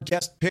be our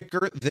guest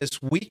picker this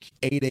week,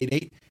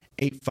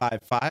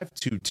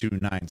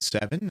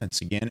 888-855-2297.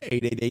 That's again,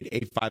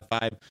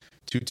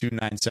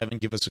 888-855-2297.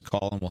 Give us a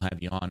call and we'll have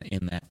you on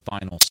in that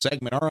final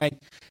segment. All right,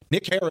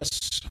 Nick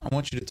Harris, I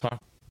want you to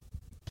talk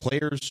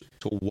players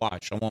to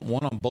watch. I want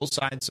one on both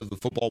sides of the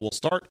football. We'll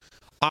start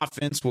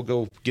offense. We'll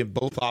go give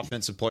both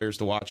offensive players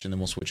to watch, and then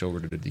we'll switch over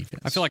to the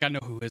defense. I feel like I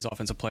know who his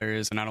offensive player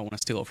is, and I don't want to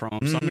steal it from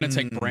him. So I'm going to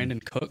take Brandon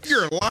Cooks.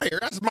 You're a liar.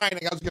 That's mine.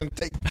 I was going to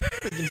take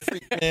freaking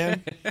freak,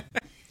 man.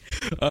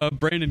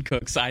 Brandon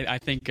Cooks. I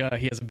think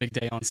he has a big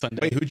day on Sunday.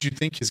 Wait, who'd you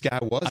think his guy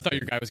was? I thought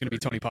your guy was going to be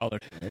Tony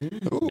Pollard.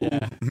 Ooh,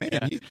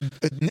 man.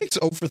 Nick's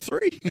 0 for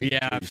 3.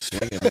 Yeah.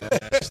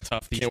 It's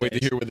tough these Can't wait to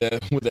days. hear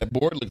what that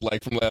board looked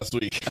like from last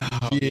week.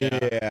 Oh,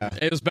 yeah.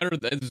 It was better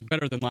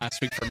than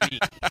last week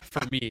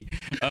for me.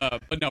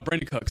 But no,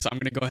 Brandon Cooks, I'm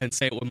going to go ahead and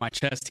say it with my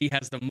chest. He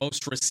has the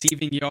most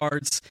receiving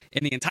yards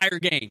in the entire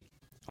game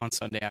on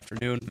Sunday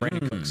afternoon.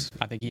 Brandon Cooks.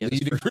 I think he has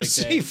Leading his first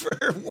big day.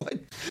 receiver. What?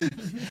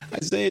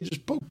 Isaiah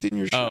just poked in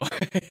your shirt.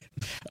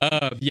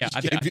 Yeah,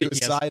 I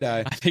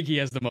think he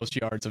has the most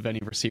yards of any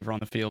receiver on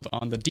the field.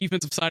 On the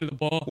defensive side of the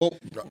ball, Well,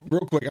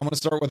 real quick, I want to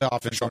start with the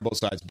offense on both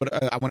sides, but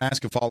I want to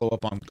ask a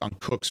follow-up on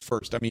Cooks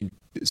first. I mean,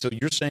 so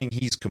you're saying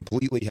he's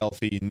completely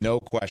healthy, no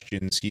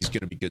questions, he's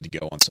going to be good to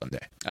go on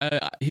Sunday?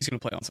 he's going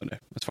to play on Sunday,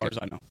 as far as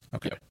I know.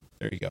 Okay,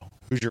 there you go.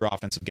 Who's your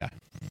offensive guy?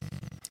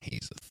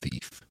 He's a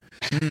thief.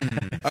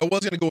 I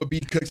was going to go with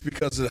B. Cooks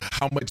because of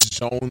how much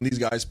zone these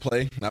guys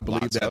play. And I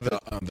believe that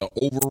the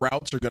over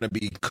routes are going to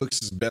be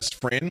Cooks' best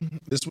friend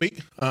this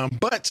week.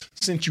 But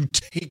since you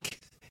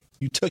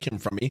took him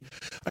from me,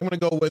 I'm going to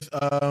go with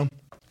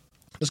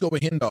let's go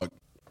with Hen Dog.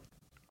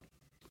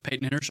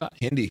 Peyton Hendershot?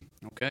 Hendy.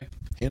 Okay.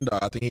 Hen Dog.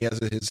 I think he has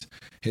his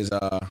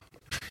I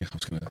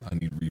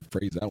need to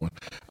rephrase that one.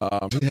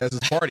 He has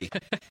his party.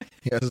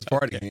 He has his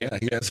party. Yeah,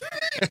 he has.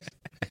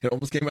 It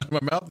almost came out of my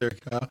mouth there,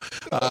 Kyle.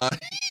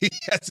 He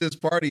has his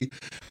party.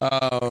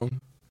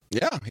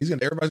 Yeah,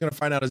 everybody's gonna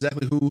find out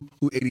exactly who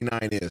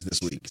 89 is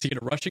this week. Is he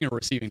get a rushing or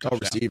receiving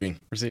touchdown?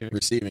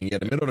 Receiving. Yeah,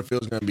 the middle of the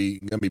field is gonna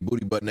be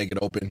booty butt naked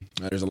open.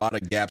 There's a lot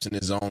of gaps in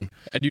his zone.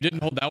 And you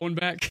didn't hold that one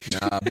back?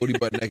 Nah, booty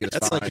butt naked is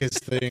That's fine. like his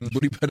thing.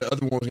 Booty butt, the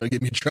other one was gonna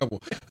get me in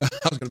trouble. I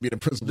was gonna be in the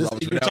principal's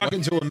office. You're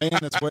talking to a man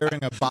that's wearing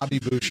a Bobby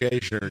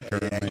Boucher shirt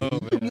currently. Oh,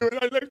 man.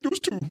 I like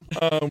those two.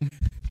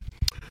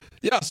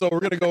 Yeah, so I'm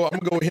gonna go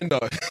with Hen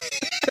Dog.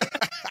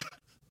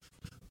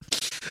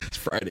 It's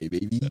Friday,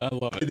 baby. I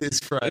love it. It is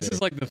Friday. This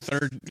is like the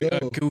third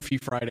goofy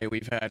Friday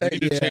we've had. Hey,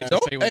 look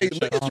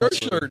at your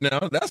shirt now.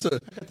 I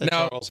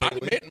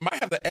might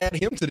have to add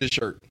him to this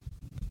shirt.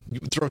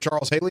 You would throw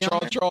Charles Haley on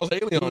there? Charles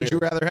Haley on Who would here. you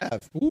rather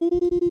have?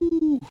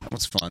 Ooh, that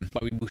was fun.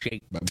 Bobby Boucher.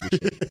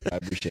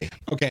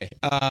 Okay.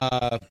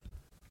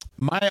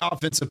 My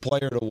offensive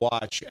player to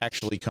watch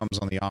actually comes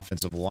on the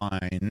offensive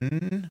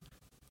line.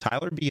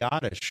 Tyler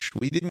Biadasz.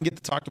 We didn't get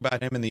to talk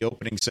about him in the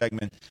opening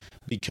segment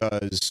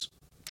because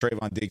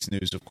Trevon Diggs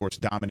news, of course,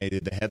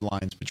 dominated the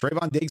headlines. But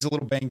Trevon Diggs a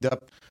little banged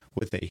up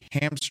with a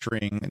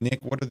hamstring. Nick,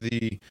 what are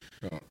the...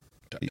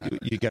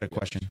 you got a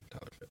question?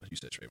 Tyler, you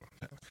said Trevon.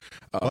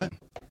 What? I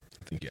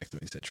think you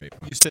accidentally said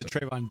Trevon. You said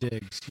Trevon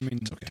Diggs. You mean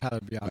Tyler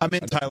Biadasz? I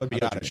meant Tyler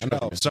Biadasz.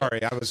 No,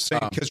 sorry. I was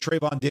saying because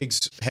Trevon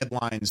Diggs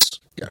headlines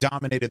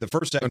dominated the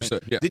first segment.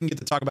 Didn't get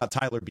to talk about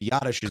Tyler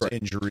Biadasz's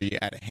injury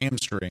at a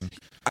hamstring.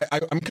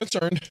 I'm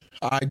concerned.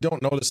 I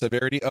don't know the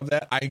severity of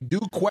that. I do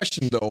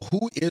question, though,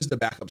 who is the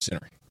backup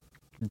center?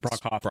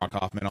 Brock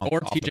Hoffman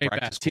or TJ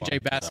Bass.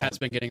 TJ Bass has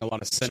been getting a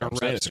lot of center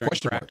reps during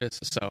practice.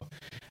 So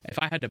if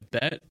I had to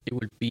bet, it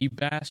would be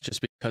Bass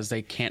just because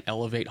they can't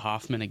elevate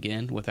Hoffman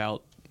again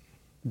without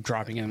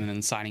dropping him and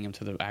then signing him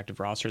to the active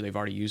roster. They've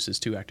already used his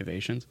 2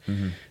 activations.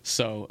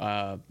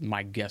 So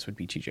my guess would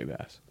be TJ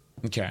Bass.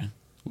 Okay.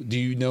 Do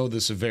you know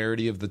the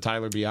severity of the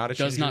Tyler Biadasz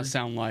Does injury? not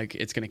sound like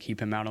it's going to keep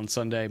him out on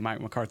Sunday.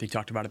 Mike McCarthy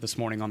talked about it this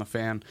morning on the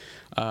Fan.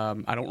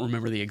 I don't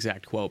remember the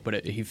exact quote,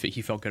 but he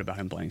felt good about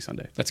him playing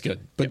Sunday. That's good.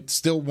 But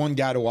still one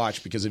guy to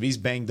watch because if he's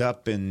banged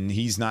up and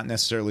he's not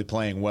necessarily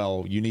playing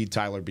well, you need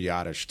Tyler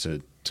Biadasz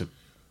to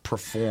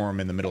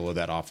perform in the middle of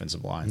that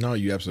offensive line. No,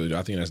 you absolutely do.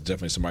 I think that's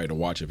definitely somebody to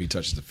watch if he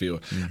touches the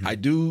field. I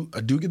do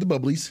get the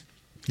bubblies.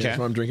 That's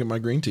why I'm drinking my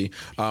green tea.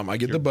 I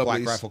get the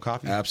bubblies. Black Rifle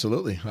coffee?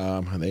 Absolutely.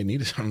 They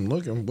need it. I'm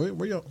looking.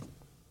 Where y'all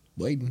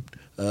waiting?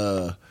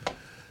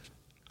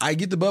 I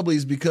get the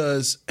bubblies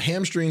because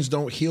hamstrings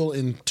don't heal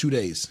in 2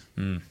 days.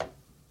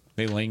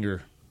 They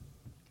linger.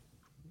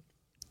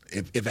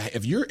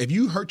 If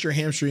you hurt your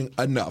hamstring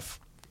enough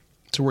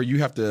to where you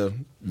have to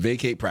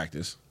vacate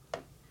practice,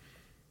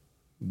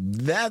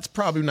 that's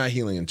probably not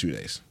healing in 2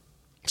 days.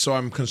 So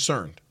I'm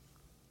concerned.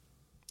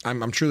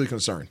 I'm truly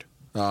concerned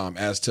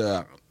as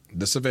to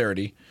the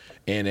severity,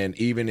 and then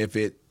even if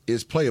it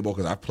is playable,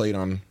 because I've played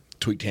on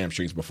tweaked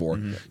hamstrings before,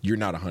 you're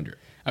not 100.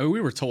 I mean, we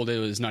were told it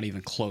was not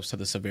even close to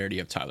the severity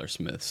of Tyler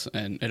Smith's,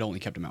 and it only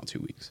kept him out 2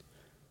 weeks.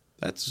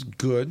 That's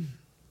good.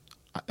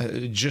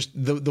 Just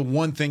the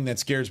one thing that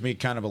scares me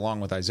kind of along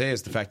with Isaiah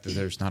is the fact that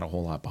there's not a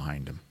whole lot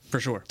behind him. For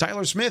sure.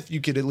 Tyler Smith,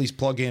 you could at least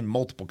plug in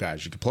multiple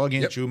guys. You could plug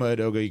in Chuma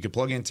Edoga. You could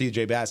plug in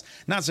TJ Bass.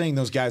 Not saying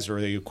those guys are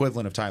the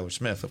equivalent of Tyler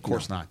Smith. Of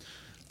course not.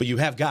 But you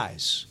have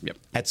guys.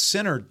 At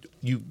center,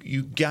 you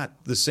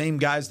got the same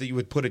guys that you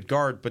would put at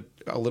guard, but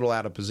a little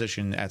out of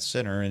position at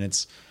center. And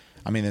it's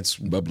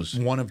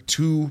one of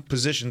 2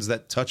 positions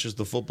that touches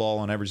the football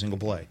on every single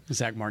play.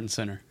 Zach Martin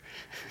center.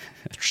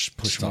 Just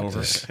push him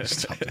over.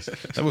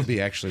 That would be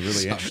actually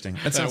really interesting.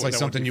 That sounds like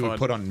something you would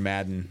put on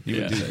Madden.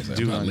 You would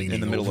do in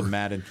the middle of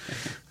Madden.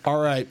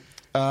 All right.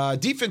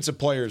 Defensive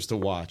players to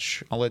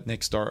watch. I'll let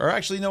Nick start. Or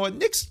actually, you know what?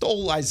 Nick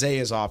stole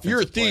Isaiah's offensive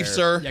You're a thief, player.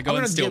 sir. Yeah, go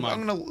ahead and steal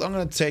mine. I'm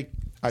gonna take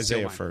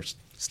Isaiah mine. first.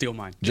 Steal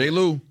mine. J.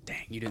 Lou.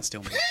 Dang, you didn't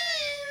steal mine.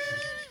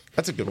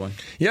 That's a good one.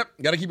 Yep,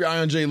 got to keep your eye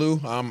on J. Lou.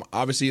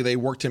 Obviously, they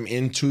worked him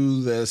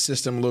into the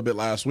system a little bit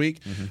last week.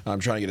 I'm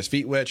trying to get his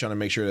feet wet, trying to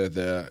make sure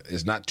that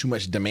there's not too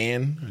much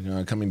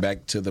demand coming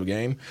back to the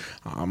game.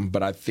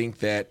 But I think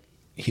that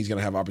he's going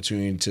to have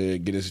opportunity to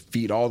get his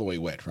feet all the way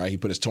wet, right? He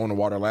put his toe in the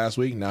water last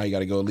week. Now he got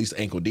to go at least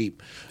ankle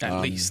deep.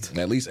 At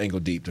least ankle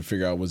deep to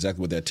figure out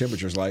exactly what that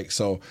temperature is like.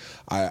 So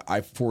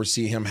I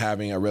foresee him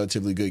having a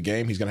relatively good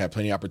game. He's going to have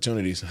plenty of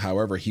opportunities.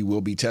 However, he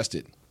will be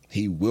tested.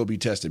 He will be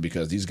tested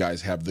because these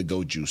guys have the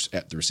go juice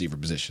at the receiver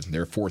position.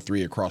 They're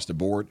 4-3 across the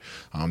board.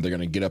 They're going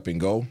to get up and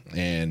go.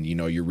 And,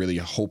 you're really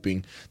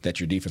hoping that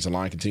your defensive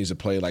line continues to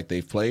play like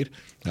they've played.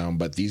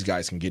 But these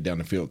guys can get down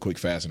the field quick,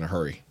 fast, in a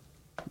hurry.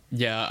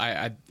 Yeah,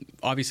 I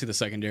obviously the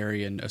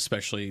secondary and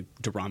especially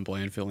DeRon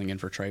Bland filling in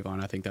for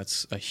Trevon, I think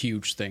that's a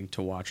huge thing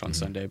to watch on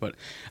Sunday. But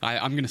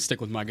I'm going to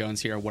stick with my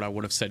guns here, what I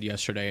would have said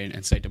yesterday,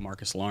 and say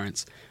DeMarcus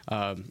Lawrence.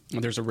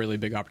 There's a really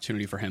big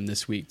opportunity for him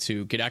this week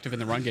to get active in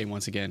the run game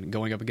once again,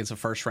 going up against a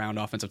first-round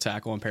offensive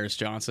tackle in Paris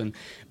Johnson,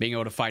 being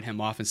able to fight him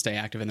off and stay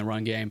active in the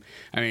run game.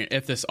 I mean,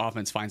 if this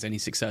offense finds any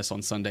success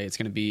on Sunday, it's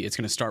going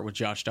to start with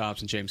Josh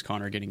Dobbs and James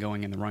Conner getting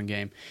going in the run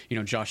game.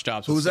 Josh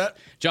Dobbs. Who's that?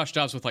 Josh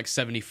Dobbs with like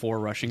 74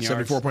 rushing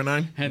yards. 74.9?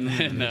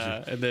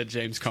 And then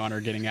James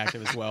Conner getting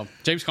active as well.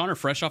 James Conner,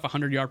 fresh off a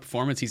 100-yard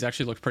performance, he's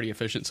actually looked pretty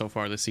efficient so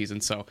far this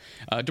season. So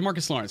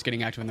DeMarcus Lawrence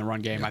getting active in the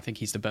run game. I think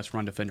he's the best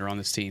run defender on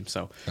this team.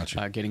 So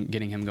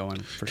getting him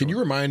going. Can you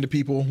remind the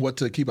people what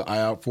to keep an eye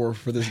out for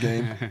this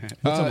game?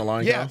 What's on the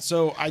line? Yeah, Kyle?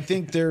 so I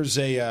think there's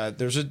a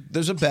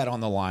bet on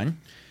the line.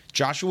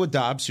 Joshua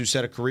Dobbs, who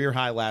set a career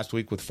high last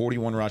week with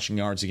 41 rushing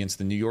yards against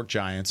the New York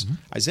Giants.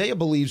 Isaiah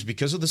believes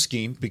because of the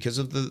scheme, because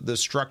of the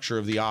structure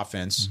of the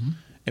offense,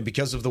 and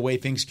because of the way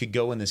things could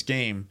go in this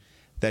game,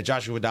 that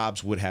Joshua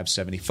Dobbs would have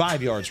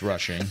 75 yards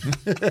rushing.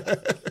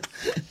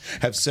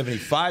 Have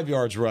 75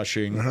 yards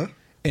rushing.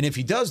 And if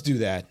he does do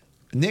that,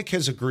 Nick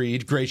has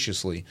agreed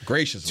graciously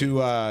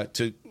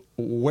to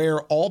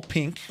wear all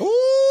pink.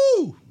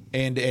 Ooh!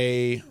 And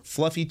a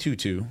fluffy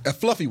tutu. A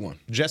fluffy one.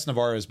 Jess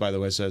Navarez, by the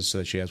way, says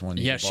that she has one.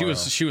 Yeah, she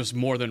was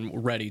more than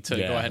ready to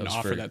go ahead and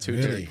offer that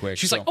tutu. Very quick.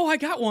 She's like, "Oh, I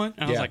got one."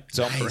 And I was like,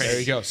 so, there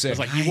you go. Sick. I was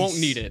like, "You won't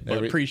need it,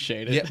 but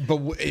appreciate it." Yeah,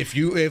 but if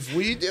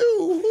we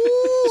do,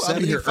 I'll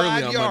be here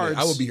early on yards. Monday.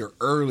 I will be here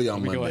early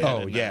on Monday.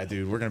 Oh yeah,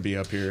 dude, we're gonna be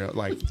up here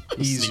like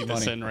easy money.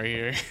 This in right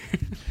here.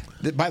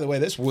 By the way,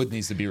 this wood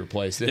needs to be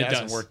replaced. It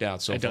hasn't worked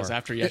out so far. It does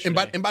after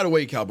yesterday. And by the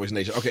way, Cowboys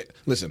Nation. Okay,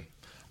 listen.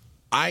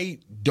 I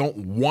don't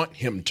want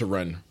him to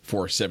run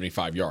for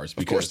 75 yards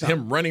because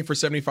him running for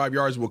 75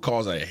 yards will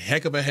cause a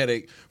heck of a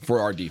headache for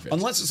our defense.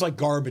 Unless it's like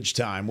garbage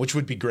time, which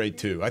would be great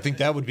too. I think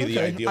that would be the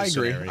ideal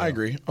scenario. I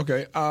agree.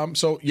 Okay.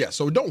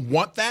 So don't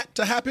want that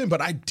to happen,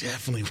 but I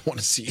definitely want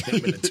to see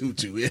him in a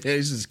tutu.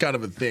 It's just kind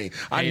of a thing.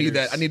 I need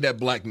that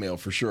blackmail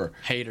for sure.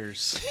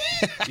 Haters.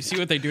 You see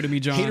what they do to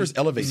me, John? Haters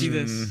elevate. You see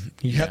this?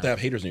 You have to have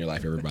haters in your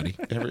life, everybody.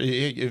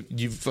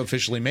 You've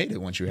officially made it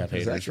once you have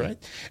haters, right?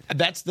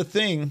 That's the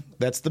thing.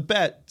 That's the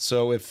bet.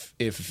 So if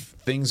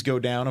things go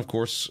down, of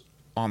course,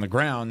 on the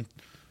ground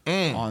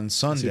on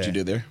Sunday. See what you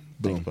did there?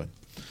 Boom.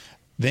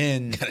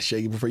 Then you gotta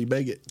shake it before you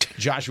bake it.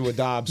 Joshua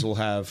Dobbs will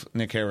have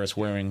Nick Harris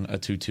wearing a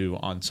tutu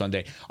on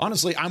Sunday.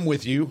 Honestly, I'm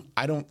with you.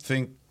 I don't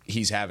think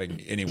he's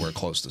having anywhere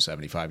close to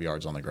 75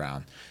 yards on the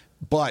ground,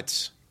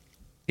 but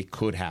it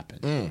could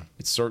happen.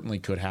 It certainly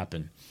could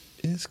happen.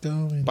 It's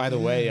going. By the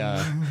way,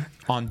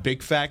 on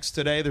Big Facts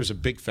today, there's a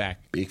big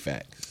fact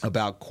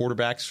about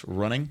quarterbacks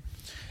running.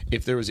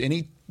 If there was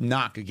any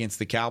knock against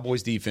the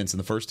Cowboys defense in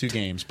the first two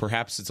games,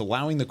 perhaps it's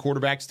allowing the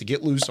quarterbacks to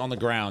get loose on the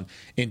ground.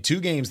 In 2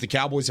 games, the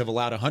Cowboys have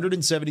allowed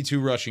 172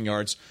 rushing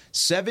yards,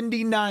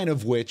 79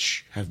 of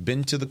which have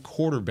been to the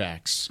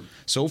quarterbacks.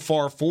 So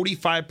far,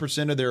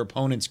 45% of their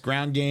opponent's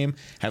ground game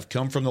have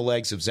come from the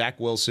legs of Zach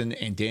Wilson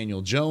and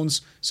Daniel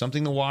Jones.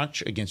 Something to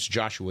watch against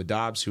Joshua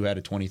Dobbs, who had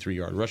a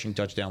 23-yard rushing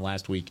touchdown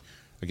last week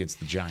against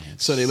the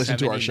Giants. So they listen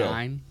to our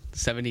show.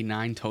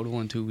 79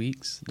 total in 2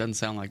 weeks. Doesn't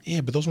sound like.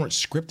 Yeah, but those weren't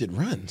scripted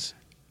runs.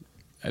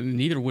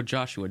 Neither would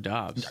Joshua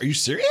Dobbs. Are you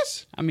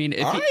serious? I mean,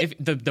 if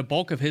the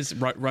bulk of his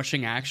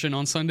rushing action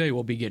on Sunday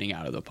will be getting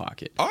out of the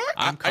pocket. All right.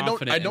 I'm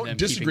confident. I don't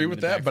disagree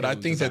with that, but I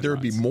think that there would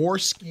be more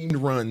schemed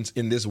runs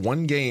in this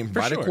one game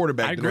by the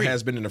quarterback than there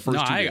has been in the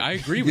first 2 games. I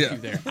agree with you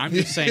there. I'm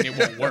just saying it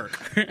won't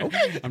work.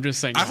 I'm just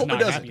saying. I hope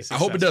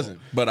it doesn't.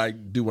 But I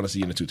do want to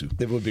see you in a tutu.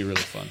 It would be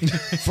really fun.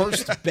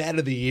 First bet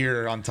of the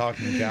year on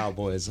Talking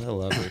Cowboys. I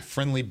love it.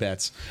 Friendly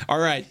bets. All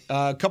right,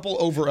 a couple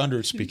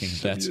over/under. Speaking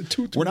of bets,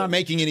 we're not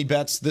making any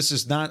bets. This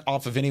is not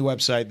off of any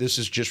website. This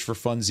is just for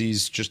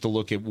funsies, just to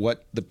look at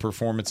what the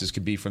performances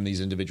could be from these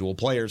individual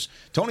players.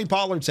 Tony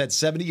Pollard's had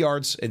 70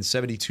 yards and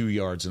 72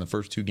 yards in the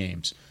first 2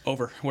 games.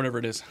 Over, whatever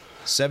it is.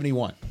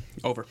 71.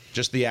 Over.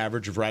 Just the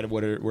average of right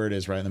where it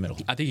is, right in the middle.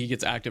 I think he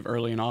gets active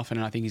early and often,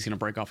 and I think he's going to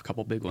break off a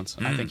couple big ones.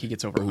 I think he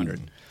gets over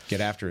 100. Get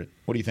after it.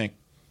 What do you think?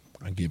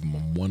 I give him a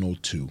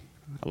 102.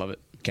 I love it.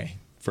 Okay.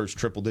 First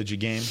triple-digit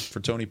game for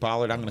Tony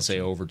Pollard. I'm going to say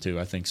over, too.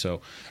 I think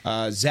so.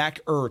 Zach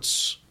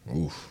Ertz,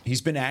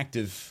 he's been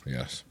active.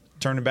 Yes.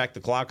 Turning back the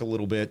clock a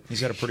little bit.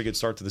 He's had a pretty good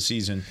start to the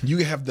season.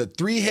 You have the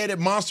three-headed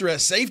monster at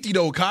safety,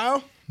 though,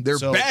 Kyle. They're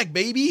back,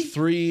 baby.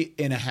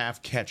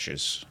 3.5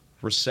 catches,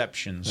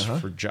 receptions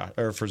for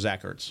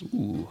Zach Ertz.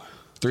 Ooh.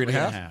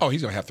 3.5? Oh,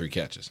 he's going to have 3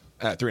 catches.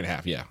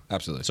 3.5, yeah,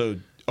 absolutely. So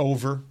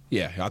over?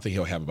 Yeah, I think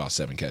he'll have about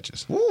 7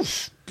 catches.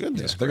 Oof,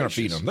 goodness. Yeah, they're going to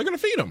feed him. They're going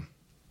to feed him.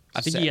 I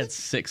think he had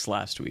 6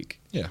 last week.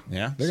 Yeah.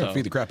 They're going to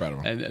feed the crap out of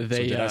him. And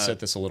they, did I set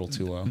this a little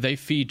too low? They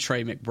feed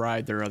Trey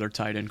McBride, their other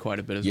tight end, quite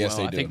a bit as well.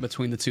 They I do. think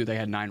between the two, they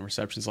had 9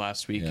 receptions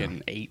last week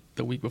and 8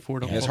 the week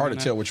before. It's hard to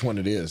tell which one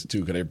it is,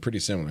 too, because they're pretty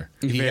similar.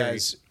 He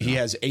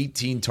has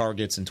 18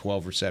 targets and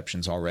 12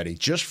 receptions already,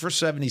 just for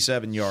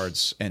 77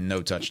 yards and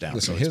no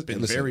touchdowns. So it's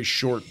been very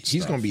short.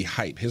 He's going to be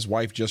hype. His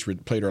wife just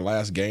played her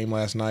last game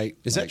last night.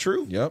 Is that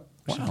true? Yep.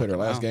 Wow. She played her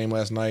last game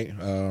last night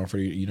for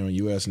the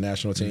U.S.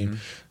 national team. Mm-hmm.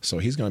 So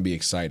he's going to be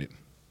excited.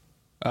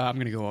 I'm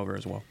going to go over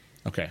as well.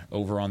 Okay,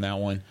 over on that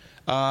one.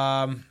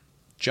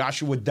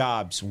 Joshua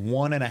Dobbs,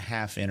 1.5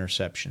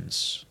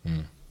 interceptions.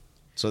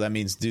 So that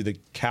means, do the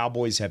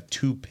Cowboys have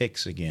 2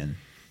 picks again?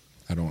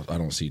 I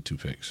don't see 2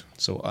 picks.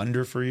 So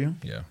under for you?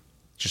 Yeah.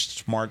 Just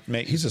smart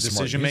He's a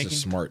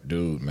smart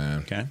dude,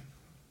 man. Okay.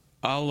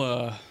 I'm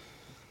going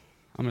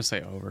to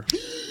say over.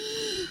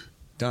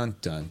 Dun,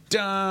 dun,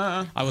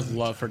 dun. I would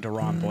love for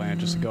Deron Bland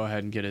just to go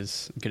ahead and get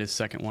his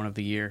second one of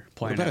the year.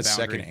 Playing what about that a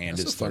boundary. second and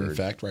That's his a fun third?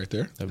 fact right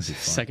there. That would be fun.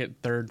 Second,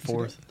 third,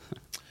 fourth.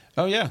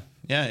 Oh, yeah.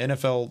 Yeah,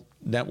 NFL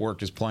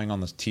Network is playing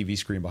on the TV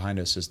screen behind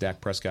us as Dak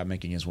Prescott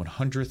making his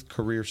 100th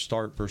career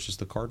start versus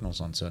the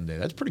Cardinals on Sunday.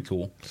 That's pretty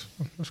cool.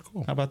 That's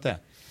cool. How about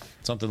that?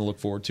 Something to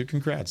look forward to.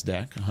 Congrats,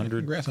 Dak.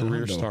 100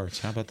 career starts.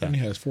 How about that? And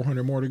he has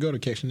 400 more to go to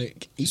catch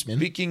Nick Eastman.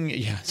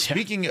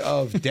 Speaking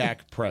of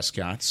Dak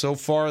Prescott, so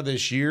far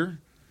this year,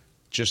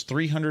 just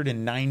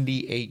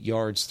 398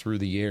 yards through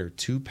the air,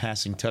 2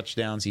 passing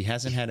touchdowns. He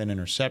hasn't had an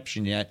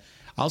interception yet.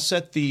 I'll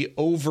set the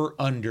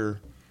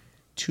over-under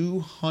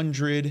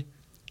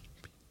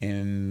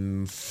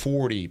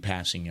 240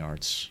 passing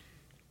yards.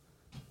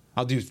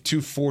 I'll do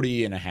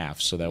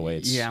 240.5, so that way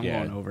it's... I'm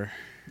going over.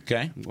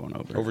 Okay. I'm going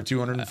over. Over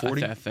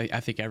 240? I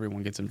think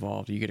everyone gets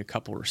involved. You get a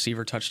couple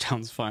receiver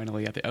touchdowns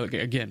finally.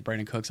 Again,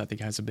 Brandon Cooks, I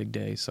think, has a big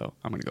day, so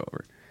I'm going to go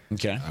over.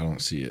 Okay. I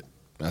don't see it.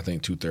 I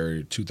think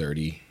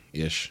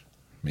 230-ish.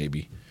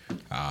 Maybe.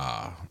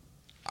 I'm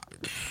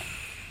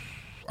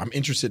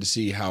interested to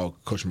see how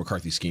Coach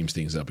McCarthy schemes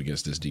things up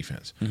against this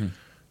defense. Mm-hmm.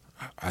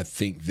 I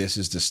think this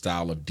is the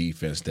style of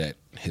defense that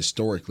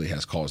historically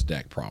has caused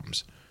Dak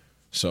problems.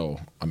 So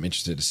I'm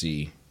interested to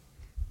see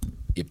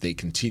if they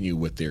continue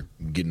with their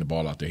getting the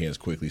ball out their hands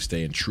quickly,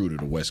 staying true to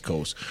the West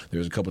Coast. There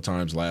was a couple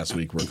times last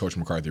week where Coach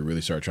McCarthy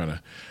really started trying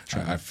to.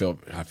 I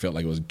felt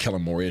like it was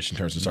Kellen Moore-ish in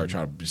terms of start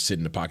trying to sit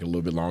in the pocket a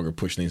little bit longer,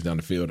 push things down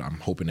the field. I'm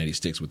hoping that he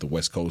sticks with the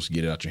West Coast,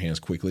 get it out your hands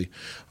quickly,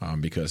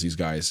 because these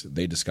guys,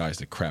 they disguise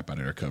the crap out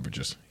of their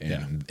coverages,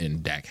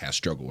 and Dak has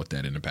struggled with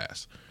that in the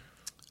past.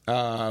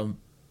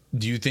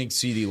 Do you think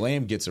CeeDee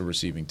Lamb gets a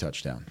receiving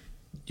touchdown?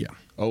 Yeah.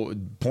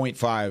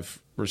 0.5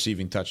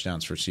 receiving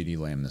touchdowns for CeeDee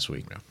Lamb this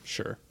week. Yeah.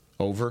 Sure.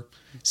 Over.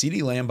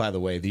 CeeDee Lamb, by the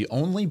way, the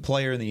only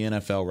player in the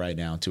NFL right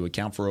now to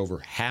account for over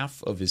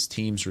half of his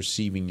team's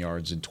receiving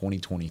yards in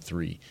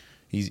 2023.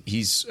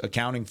 He's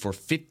accounting for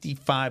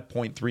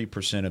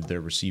 55.3% of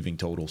their receiving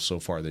totals so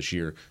far this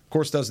year. Of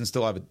course, doesn't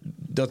have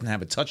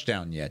a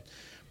touchdown yet,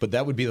 but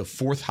that would be the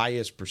 4th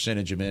highest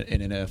percentage in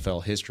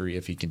NFL history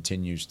if he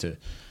continues to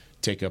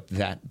take up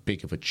that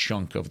big of a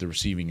chunk of the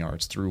receiving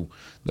yards through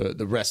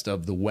the rest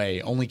of the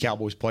way. Only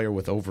Cowboys player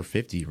with over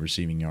 50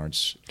 receiving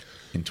yards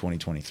in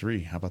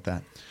 2023. How about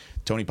that?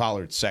 Tony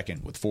Pollard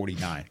second with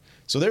 49.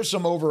 So there's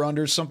some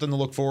over-unders, something to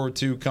look forward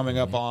to coming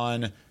up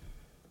on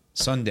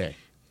Sunday.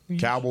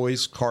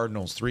 Cowboys,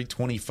 Cardinals,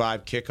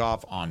 3:25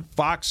 kickoff on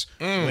Fox.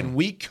 When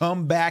we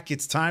come back,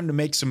 it's time to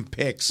make some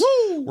picks.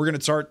 Woo! We're going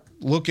to start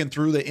looking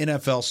through the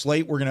NFL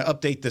slate. We're going to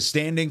update the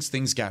standings.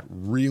 Things got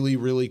really,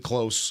 really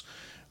close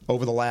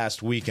over the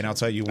last week, and I'll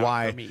tell you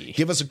why.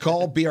 Give us a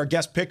call. Be our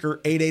guest picker,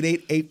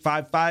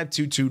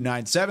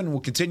 888-855-2297.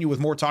 We'll continue with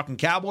more Talking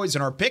Cowboys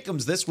and our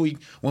pick'ems this week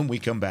when we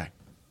come back.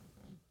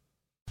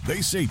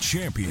 They say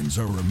champions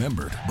are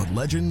remembered, but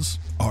legends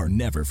are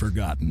never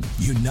forgotten.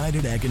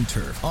 United Ag &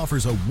 Turf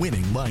offers a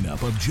winning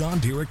lineup of John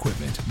Deere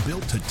equipment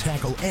built to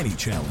tackle any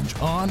challenge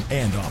on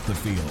and off the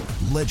field.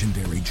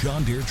 Legendary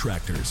John Deere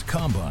tractors,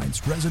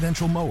 combines,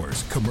 residential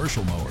mowers,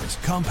 commercial mowers,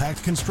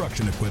 compact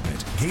construction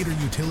equipment, Gator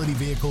utility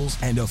vehicles,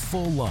 and a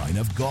full line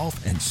of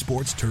golf and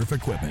sports turf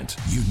equipment.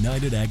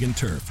 United Ag &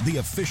 Turf, the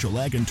official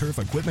Ag & Turf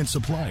equipment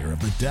supplier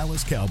of the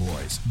Dallas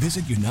Cowboys.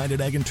 Visit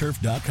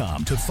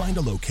UnitedAgAndTurf.com to find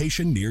a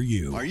location near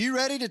you. Are you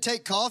ready to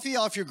take coffee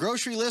off your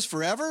grocery list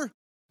forever?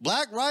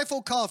 Black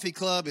Rifle Coffee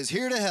Club is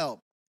here to help.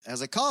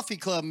 As a coffee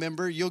club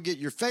member, you'll get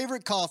your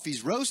favorite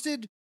coffees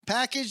roasted,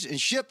 packaged, and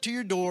shipped to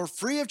your door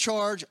free of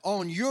charge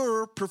on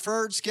your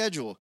preferred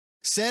schedule.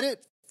 Set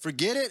it,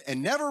 forget it,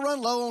 and never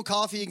run low on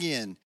coffee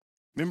again.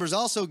 Members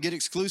also get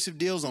exclusive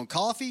deals on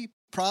coffee,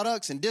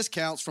 products, and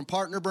discounts from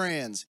partner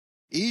brands.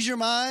 Ease your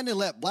mind and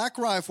let Black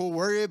Rifle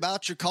worry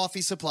about your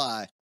coffee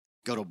supply.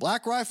 Go to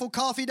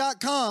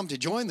blackriflecoffee.com to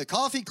join the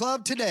coffee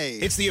club today.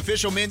 It's the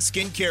official men's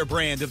skincare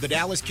brand of the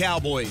Dallas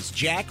Cowboys,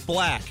 Jack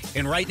Black.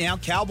 And right now,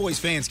 Cowboys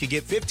fans can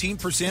get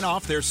 15%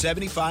 off their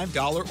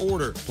 $75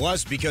 order.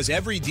 Plus, because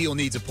every deal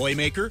needs a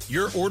playmaker,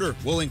 your order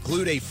will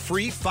include a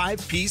free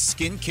 5-piece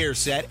skincare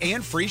set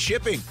and free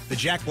shipping. The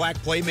Jack Black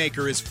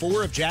Playmaker is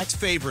 4 of Jack's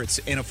favorites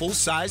and a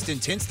full-sized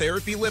intense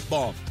therapy lip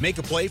balm. Make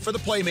a play for the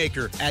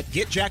Playmaker at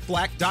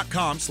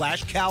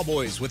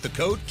getjackblack.com/Cowboys with the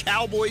code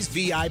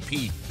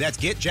CowboysVIP. That's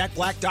getjackblack.com/Cowboys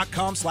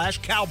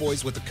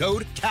with the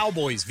code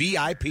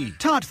CowboysVIP.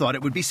 Todd thought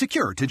it would be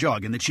secure to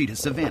jog in the cheetah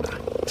savanna.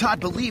 Todd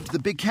believed the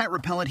big cat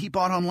repellent he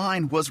bought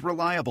online was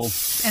reliable.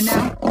 And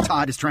now,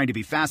 Todd is trying to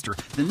be faster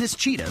than this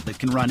cheetah that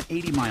can run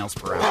 80 miles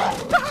per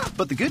hour.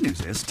 But the good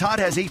news is, Todd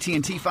has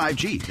AT&T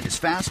 5G that is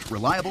fast,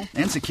 reliable,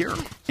 and secure.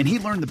 And he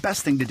learned the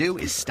best thing to do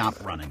is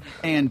stop running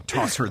and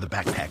toss her the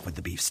backpack with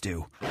the beef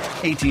stew.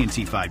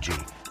 AT&T 5G.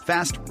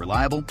 Fast,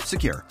 reliable,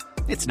 secure.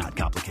 It's not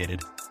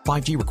complicated.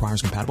 5G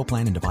requires compatible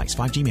plan and device.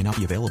 5G may not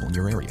be available in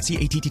your area. See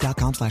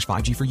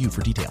att.com/5G for you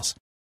for details.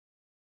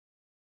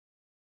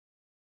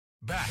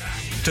 Back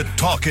to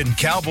Talkin'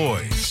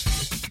 Cowboys.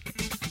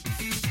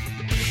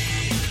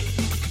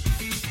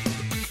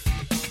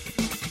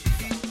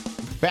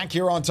 Back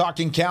here on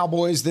Talking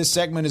Cowboys, this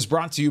segment is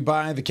brought to you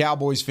by the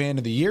Cowboys Fan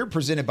of the Year,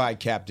 presented by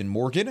Captain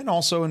Morgan, and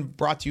also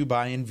brought to you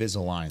by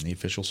Invisalign, the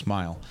official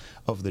smile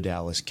of the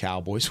Dallas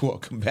Cowboys.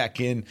 Welcome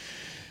back in,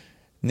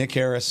 Nick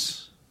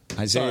Harris,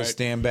 Isaiah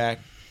Stanback.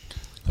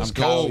 I'm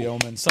Kyle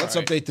Yeomans. Let's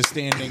update the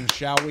standings,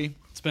 shall we?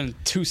 It's been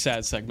 2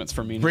 sad segments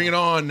for me now. Bring it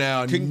on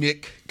now,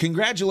 Nick.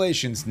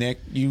 Congratulations,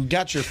 Nick. You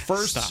got your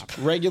first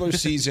regular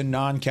season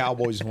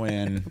non-Cowboys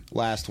win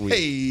last week.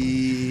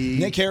 Hey.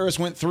 Nick Harris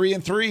went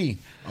 3-3.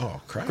 Oh,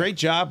 crap. Great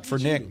job for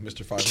Nick.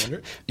 Mr.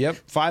 500. Yep,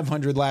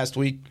 500 last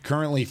week.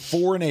 Currently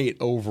 4-8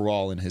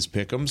 overall in his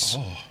pick'ems.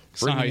 Oh.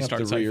 It's not how you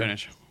start, it's how you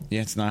finish.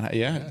 Yeah, it's not.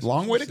 Yeah,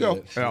 long way to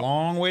go.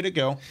 Long way to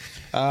go.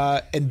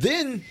 And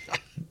then,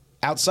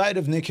 outside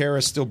of Nick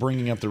Harris still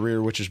bringing up the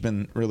rear, which has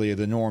been really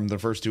the norm the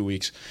first 2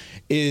 weeks,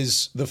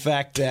 is the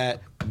fact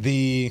that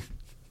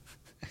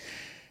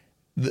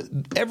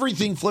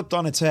everything flipped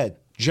on its head.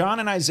 John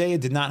and Isaiah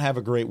did not have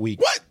a great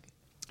week. What?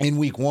 In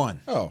week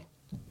 1. Oh.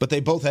 But they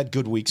both had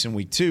good weeks in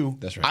week 2.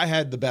 That's right. I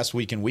had the best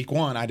week in week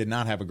 1. I did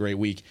not have a great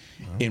week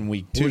in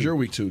week 2. What was your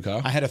week 2,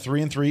 Kyle? I had a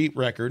 3-3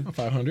 record.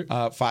 500.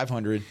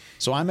 500.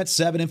 So I'm at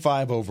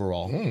 7-5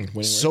 overall.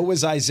 So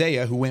is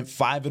Isaiah, who went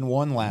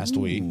 5-1 last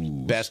week.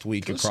 Best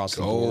week across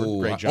the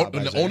board. Great job,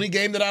 And the Isaiah. only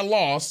game that I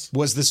lost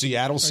was the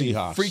Seattle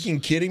Seahawks. Are you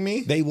freaking kidding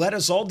me? They let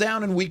us all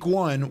down in week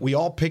 1. We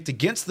all picked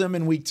against them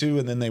in week 2,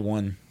 and then they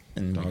won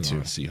in week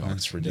 2. Seahawks.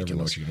 That's ridiculous. Never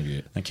know what you're gonna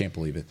get. I can't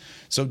believe it.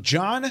 So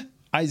John,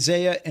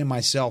 Isaiah, and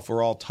myself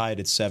were all tied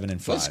at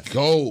 7-5. Let's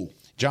go.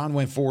 John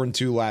went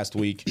 4-2 last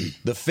week.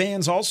 The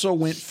fans also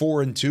went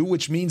 4-2,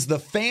 which means the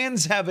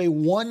fans have a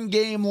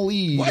 1-game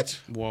lead. What?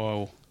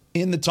 Whoa.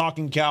 In the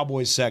Talking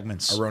Cowboys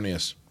segments.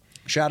 Erroneous.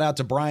 Shout out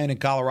to Brian in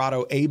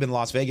Colorado, Abe in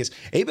Las Vegas.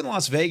 Abe in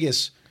Las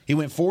Vegas, he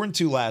went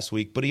 4-2 last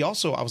week, but he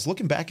also, I was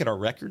looking back at our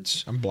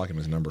records. I'm blocking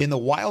his number. In the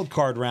wild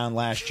card round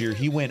last year,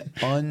 he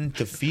went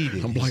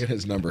undefeated. I'm blocking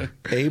his number.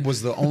 Abe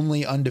was the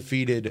only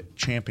undefeated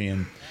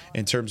champion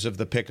in terms of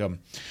the pick'em.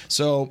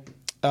 So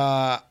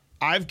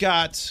I've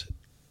got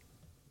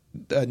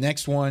the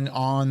next one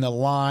on the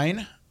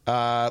line.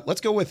 Let's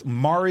go with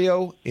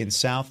Mario in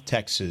South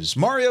Texas.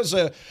 Mario's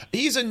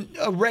he's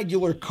a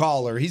regular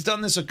caller. He's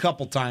done this a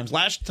couple times.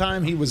 Last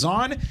time he was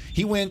on,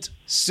 he went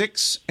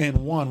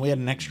 6-1. We had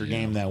an extra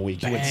game that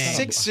week. He went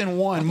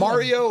 6-1.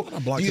 Mario,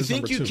 do you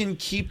think you can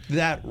keep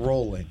that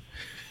rolling?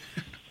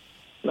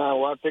 No,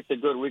 well, I picked a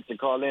good week to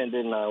call in,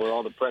 didn't I, with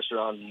all the pressure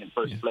on me in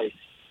first place.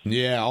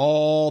 Yeah,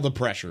 all the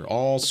pressure,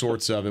 all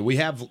sorts of it. We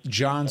have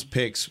John's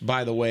picks,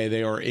 by the way.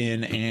 They are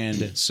in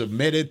and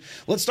submitted.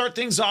 Let's start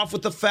things off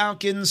with the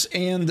Falcons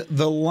and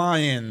the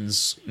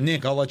Lions.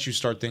 Nick, I'll let you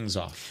start things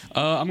off.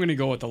 I'm going to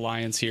go with the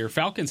Lions here.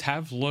 Falcons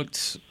have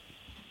looked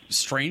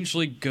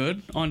strangely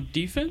good on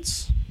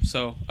defense,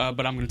 so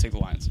but I'm going to take the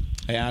Lions.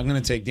 Yeah, I'm going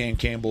to take Dan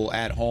Campbell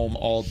at home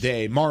all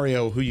day.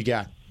 Mario, who you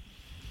got?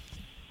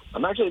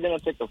 I'm actually going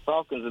to take the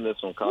Falcons in this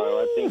one,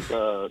 Kyle.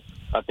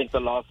 I think the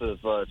loss of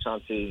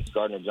Chauncey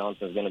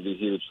Gardner-Johnson is going to be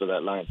huge for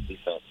that Lions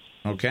defense.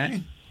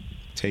 Okay.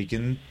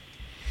 Taking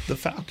the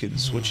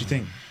Falcons. What you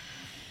think?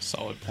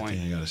 Solid point.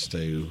 I got to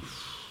stay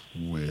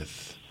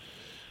with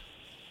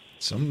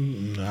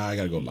I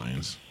got to go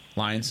Lions.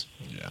 Lions?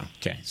 Yeah.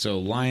 Okay, so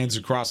Lions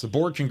across the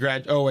board.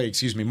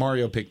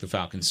 Mario picked the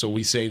Falcons, so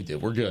we saved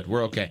it. We're good.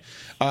 We're okay.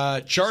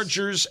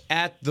 Chargers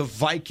at the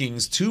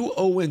Vikings. 2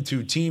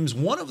 0-2 teams.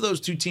 One of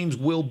those two teams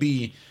will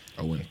be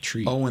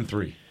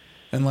 0-3.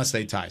 Unless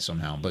they tie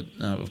somehow. But,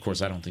 of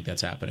course, I don't think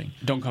that's happening.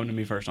 Don't come to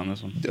me first on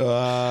this one.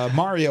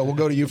 Mario, we'll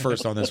go to you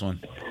first on this one.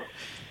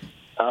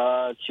 2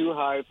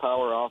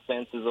 high-power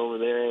offenses over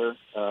there.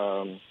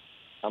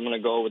 I'm going to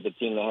go with the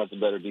team that has the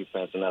better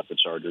defense, and that's the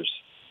Chargers.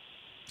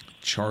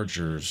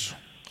 Chargers.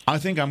 I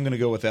think I'm going to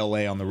go with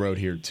L.A. on the road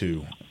here,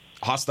 too.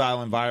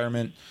 Hostile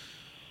environment.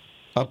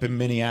 up in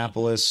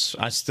Minneapolis.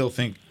 I still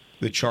think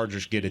the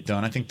Chargers get it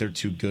done. I think they're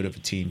too good of a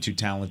team, too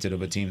talented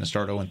of a team to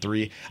start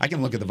 0-3. I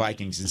can look at the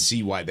Vikings and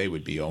see why they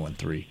would be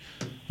 0-3.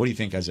 What do you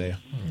think, Isaiah?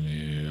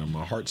 Yeah,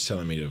 my heart's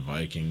telling me the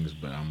Vikings,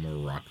 but I'm going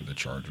to rock with the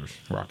Chargers.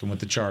 Rocking with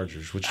the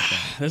Chargers. What you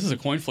think? This is a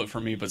coin flip for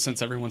me, but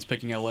since everyone's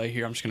picking LA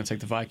here, I'm just going to take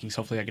the Vikings.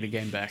 Hopefully I get a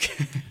game back.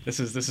 This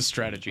is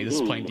strategy. This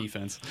is playing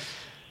defense.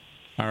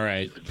 All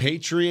right.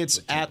 Patriots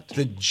at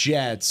the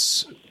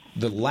Jets.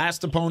 The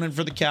last opponent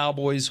for the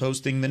Cowboys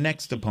hosting the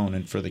next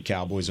opponent for the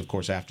Cowboys, of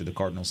course, after the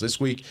Cardinals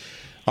this week.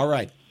 All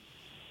right.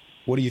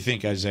 What do you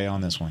think, Isaiah, on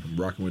this one? I'm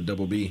rocking with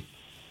Double B.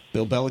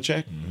 Bill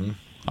Belichick? Mm-hmm.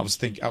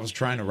 I was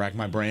trying to rack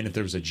my brain if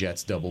there was a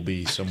Jets Double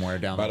B somewhere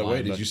down the line. By the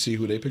way, did you see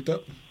who they picked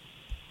up?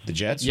 The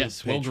Jets?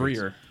 Yes, Will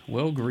Greer.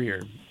 Will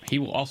Greer. He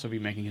will also be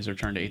making his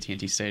return to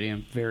AT&T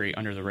Stadium, very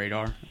under the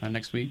radar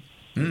next week.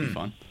 That'd be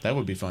fun. That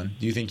would be fun.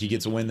 Do you think he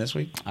gets a win this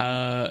week?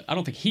 I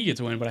don't think he gets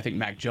a win, but I think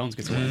Mac Jones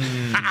gets a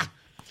win.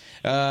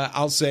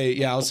 I'll say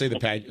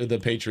the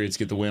Patriots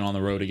get the win on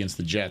the road against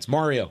the Jets.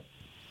 Mario.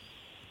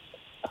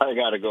 I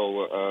got to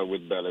go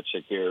with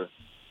Belichick here.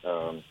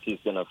 He's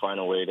going to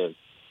find a way to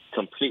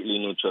completely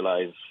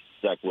neutralize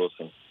Zach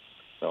Wilson.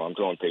 So I'm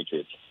going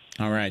Patriots.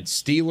 All right.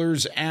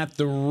 Steelers at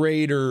the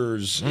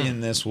Raiders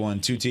in this one.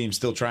 Two teams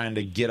still trying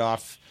to get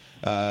off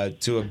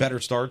to a better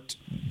start,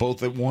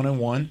 both at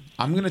 1-1.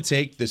 I'm going to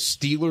take the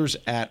Steelers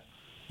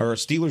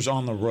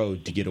on the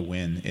road to get a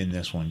win in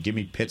this one. Give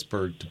me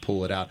Pittsburgh to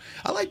pull it out.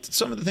 I liked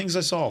some of the things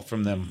I saw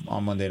from them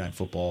on Monday Night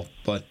Football,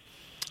 but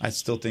I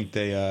still think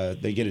they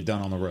get it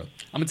done on the road.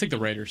 I'm going to take the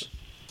Raiders.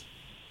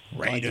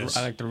 Raiders.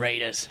 I like the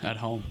Raiders at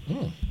home.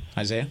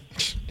 Isaiah?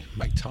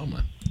 Mike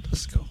Tomlin.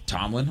 Let's go.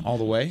 Tomlin all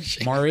the way.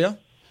 Mario?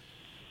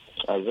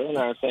 Isaiah and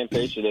I are same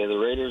page today. The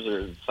Raiders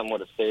are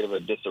somewhat a state of a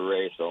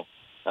disarray, so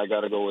I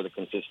got to go with the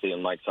consistency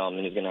of Mike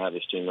Tomlin. He's going to have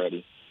his team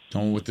ready.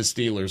 Going with the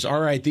Steelers. All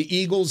right, the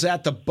Eagles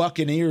at the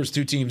Buccaneers,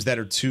 two teams that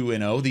are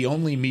 2-0. The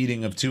only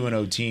meeting of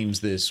 2-0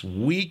 teams this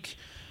week.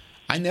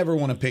 I never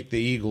want to pick the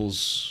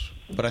Eagles,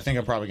 but I think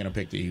I'm probably going to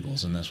pick the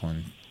Eagles in this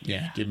one.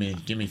 Yeah, give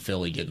me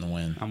Philly getting the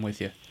win. I'm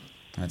with you.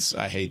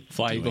 I hate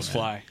fly Eagles that.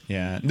 fly.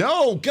 Yeah.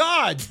 No,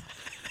 God.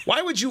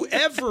 Why would you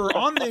ever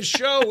on this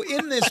show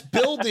in this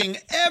building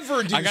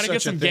ever do? I got to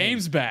get some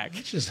games back.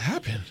 What just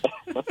happened?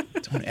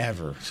 Don't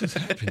ever. What just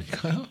happened,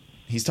 Kyle?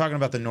 He's talking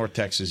about the North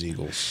Texas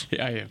Eagles.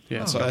 Yeah, I am.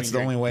 Yeah. So that's the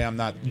only way I'm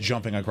not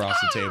jumping across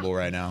the table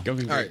right now. All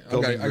right,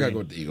 I got to go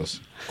with the Eagles,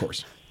 of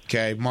course.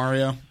 Okay,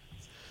 Mario.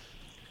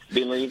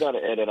 Beamer, you got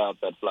to edit out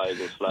that fly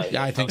Eagles fly.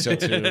 Yeah, I think so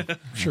too. I'm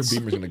sure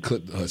Beamer's going to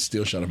clip a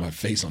still shot of my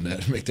face on that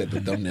and make that the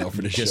thumbnail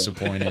for the show.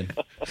 Disappointed.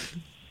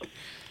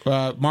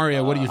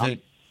 Mario, what do you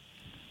think?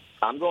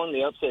 I'm going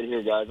the upset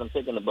here, guys. I'm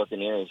taking the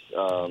Buccaneers.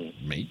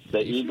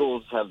 The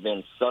Eagles have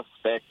been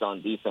suspect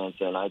on defense,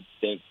 and I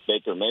think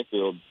Baker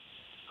Mayfield,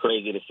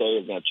 crazy to say,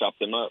 is going to chop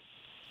them up.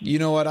 You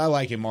know what? I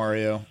like it,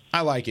 Mario.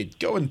 I like it.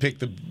 Go and pick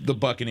the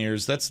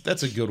Buccaneers.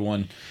 That's a good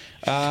one.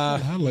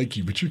 I like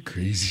you, but you're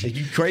crazy.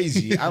 You're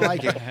crazy. I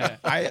like it.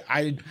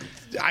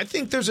 I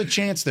think there's a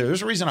chance there.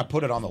 There's a reason I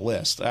put it on the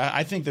list.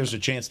 I think there's a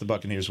chance the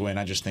Buccaneers win.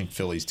 I just think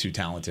Philly's too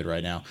talented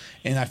right now,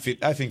 and I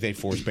think they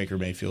force Baker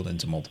Mayfield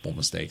into multiple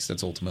mistakes.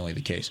 That's ultimately the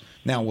case.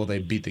 Now, will they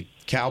beat the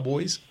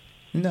Cowboys?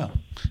 No,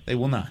 they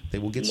will not. They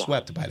will get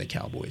swept by the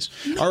Cowboys.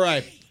 All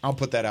right. I'll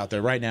put that out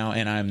there right now,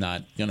 and I'm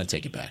not going to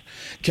take it back.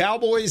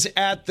 Cowboys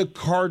at the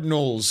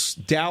Cardinals.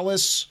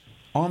 Dallas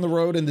on the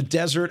road in the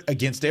desert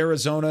against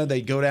Arizona.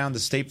 They go down to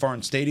State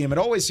Farm Stadium. It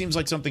always seems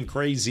like something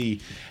crazy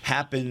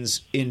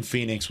happens in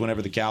Phoenix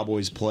whenever the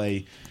Cowboys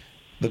play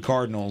the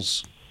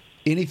Cardinals.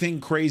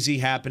 Anything crazy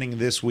happening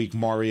this week,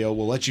 Mario?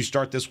 We'll let you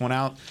start this one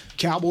out.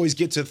 Cowboys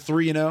get to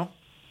 3-0.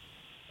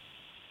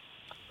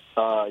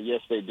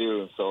 Yes, they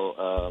do.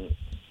 So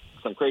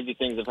some crazy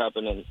things have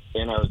happened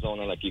in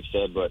Arizona, like you've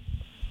said, but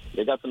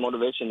they got some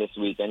motivation this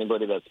week.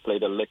 Anybody that's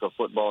played a lick of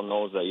football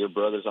knows that your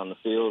brother's on the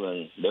field,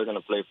 and they're going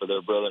to play for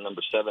their brother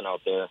number 7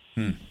 out there.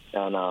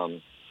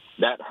 And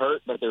that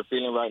hurt that they're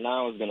feeling right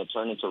now is going to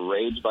turn into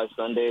rage by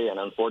Sunday, and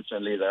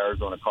unfortunately the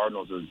Arizona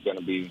Cardinals is going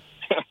to be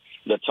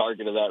the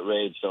target of that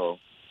rage. So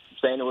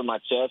saying it with my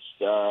chest,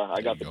 I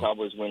got the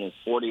Cowboys winning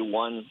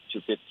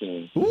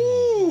 41-15.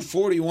 Ooh,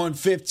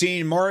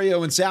 41-15.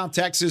 Mario in South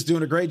Texas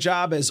doing a great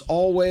job as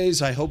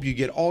always. I hope you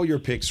get all your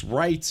picks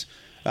right.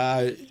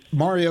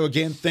 Mario,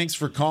 again, thanks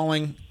for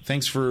calling.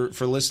 Thanks for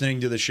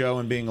listening to the show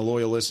and being a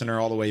loyal listener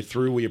all the way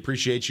through. We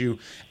appreciate you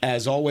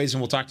as always,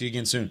 and we'll talk to you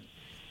again soon.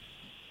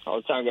 All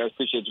the time, guys.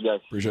 Appreciate you guys.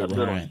 Appreciate it.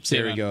 All right.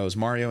 There he goes.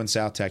 Mario in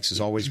South Texas,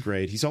 always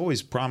great. He's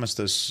always promised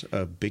us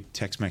a big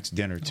Tex-Mex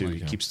dinner, too.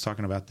 He keeps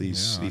talking about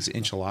these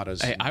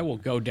enchiladas. Hey, I will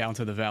go down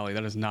to the Valley.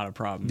 That is not a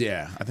problem.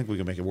 Yeah, I think we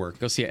can make it work.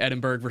 Go see an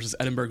Edinburgh versus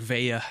Edinburgh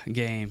Vea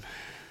game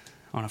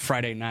on a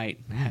Friday night.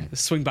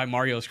 Swing by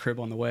Mario's crib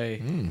on the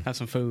way. Have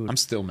some food. I'm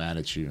still mad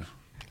at you.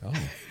 Oh.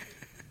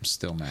 I'm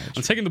still mad at you.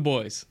 I'm taking the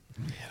boys.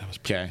 Yeah, that was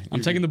okay.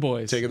 I'm taking the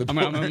boys. I'm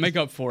going to make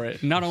up for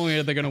it. Not only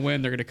are they going to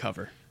win, they're going to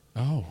cover.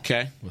 Oh.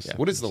 Okay.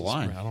 What is the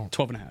line?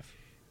 12.5.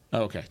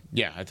 Okay.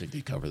 Yeah, I think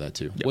they cover that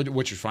too. Yep.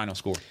 What's your final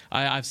score?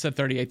 I've said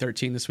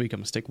 38-13 this week. I'm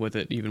going to stick with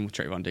it. Even with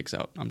Trevon Diggs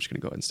out, I'm just going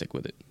to go ahead and stick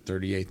with it.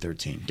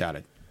 38-13. Got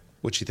it.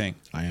 What you think?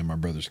 I am my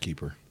brother's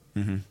keeper.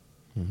 Mm-hmm.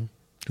 Mm-hmm.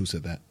 Who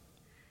said that?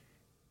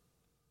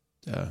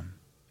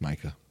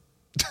 Micah.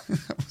 I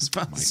was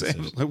about to say,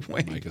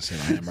 Micah said,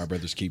 I am my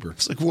brother's keeper.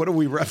 It's like, what are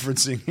we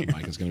referencing here?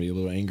 Micah's going to be a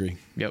little angry.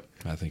 Yep.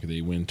 I think they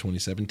win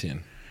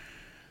 27-10.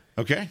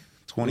 Okay.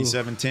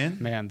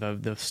 27-10. Man,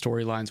 the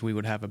storylines we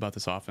would have about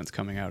this offense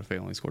coming out if they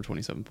only score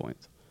 27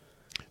 points.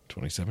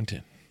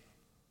 27-10.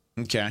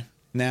 Okay.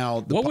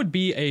 Now, what would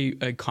be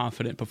a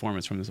confident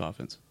performance from this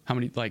offense? How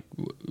many, like,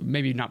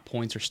 maybe not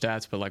points or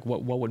stats, but like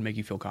what would make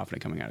you feel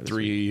confident coming out of this?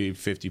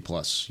 350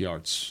 plus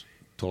yards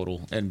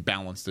total and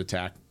balanced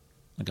attack.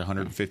 Like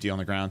 150 on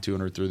the ground,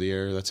 200 through the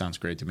air. That sounds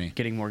great to me.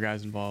 Getting more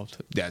guys involved.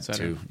 That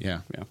too, yeah.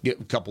 Get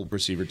a couple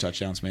receiver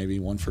touchdowns maybe.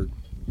 One for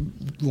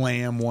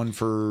Lamb, one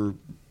for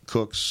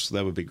Cooks.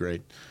 That would be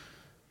great.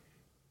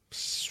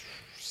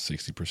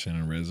 60%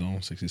 in red zone,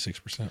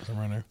 66%, something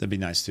around there. That'd be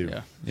nice too.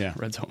 Yeah.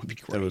 Red zone would be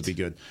great. That would be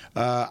good.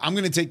 I'm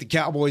going to take the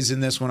Cowboys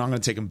in this one. I'm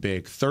going to take them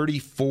big,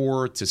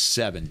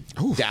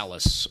 34-7.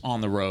 Dallas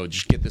on the road.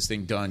 Just get this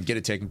thing done, get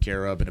it taken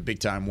care of, and a big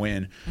time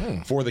win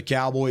for the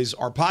Cowboys.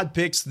 Our pod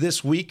picks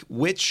this week: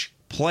 which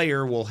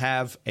player will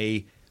have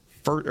the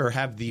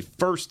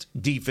first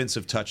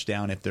defensive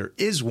touchdown, if there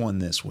is one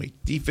this week?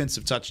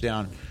 Defensive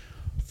touchdown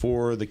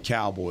for the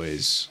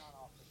Cowboys.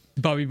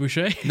 Bobby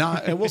Boucher?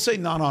 We'll say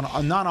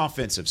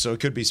non-offensive, so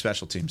it could be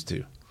special teams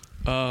too.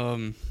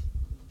 So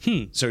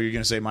you're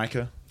going to say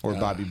Micah or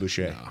Bobby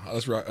Boucher? No.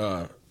 Let's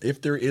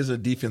if there is a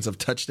defensive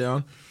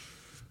touchdown,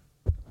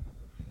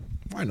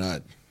 why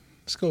not?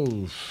 Let's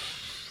go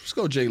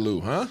J. Lou,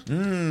 huh?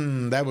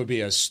 That would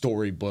be a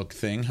storybook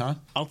thing, huh?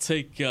 I'll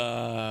take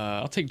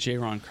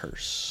Jaron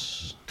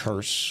Curse.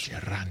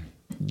 Jaron.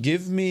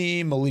 Give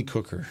me Malik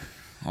Hooker.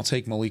 I'll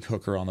take Malik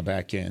Hooker on the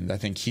back end. I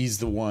think he's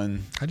the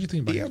one. How do you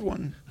think about he had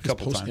one a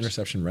couple post times?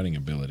 Interception running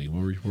ability?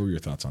 What were your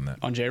thoughts on that?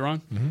 On J-Ron?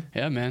 Mm-hmm.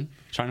 Yeah, man.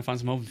 Trying to find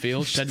some open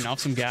field, shedding off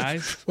some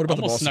guys. What about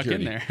Almost the ball snuck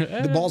security? in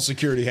there. The ball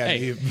security had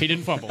he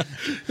didn't fumble.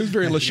 It was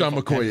very LaShawn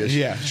McCoy-ish.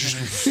 Yeah,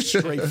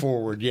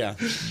 straightforward. Yeah,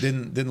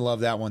 didn't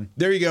love that one.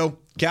 There you go.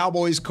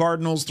 Cowboys,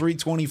 Cardinals,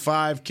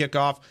 3:25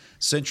 kickoff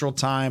Central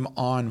Time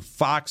on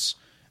Fox.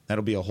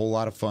 That'll be a whole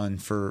lot of fun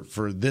for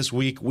this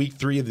week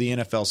 3 of the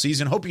NFL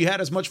season. Hope you had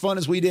as much fun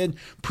as we did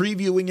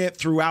previewing it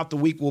throughout the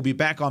week. We'll be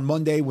back on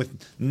Monday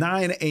with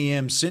 9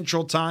 a.m.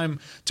 Central Time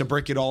to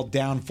break it all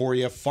down for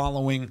you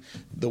following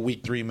the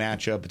Week 3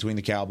 matchup between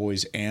the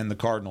Cowboys and the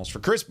Cardinals. For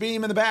Chris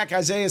Beam in the back,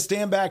 Isaiah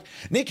Stanback,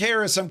 Nick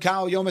Harris, I'm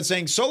Kyle Yeoman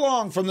saying so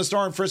long from the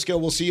Star in Frisco.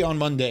 We'll see you on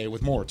Monday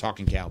with more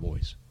Talking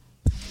Cowboys.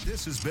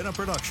 This has been a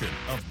production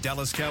of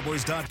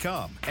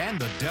DallasCowboys.com and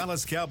the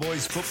Dallas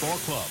Cowboys Football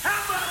Club.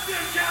 How about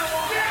this,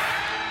 Cowboys? Yeah!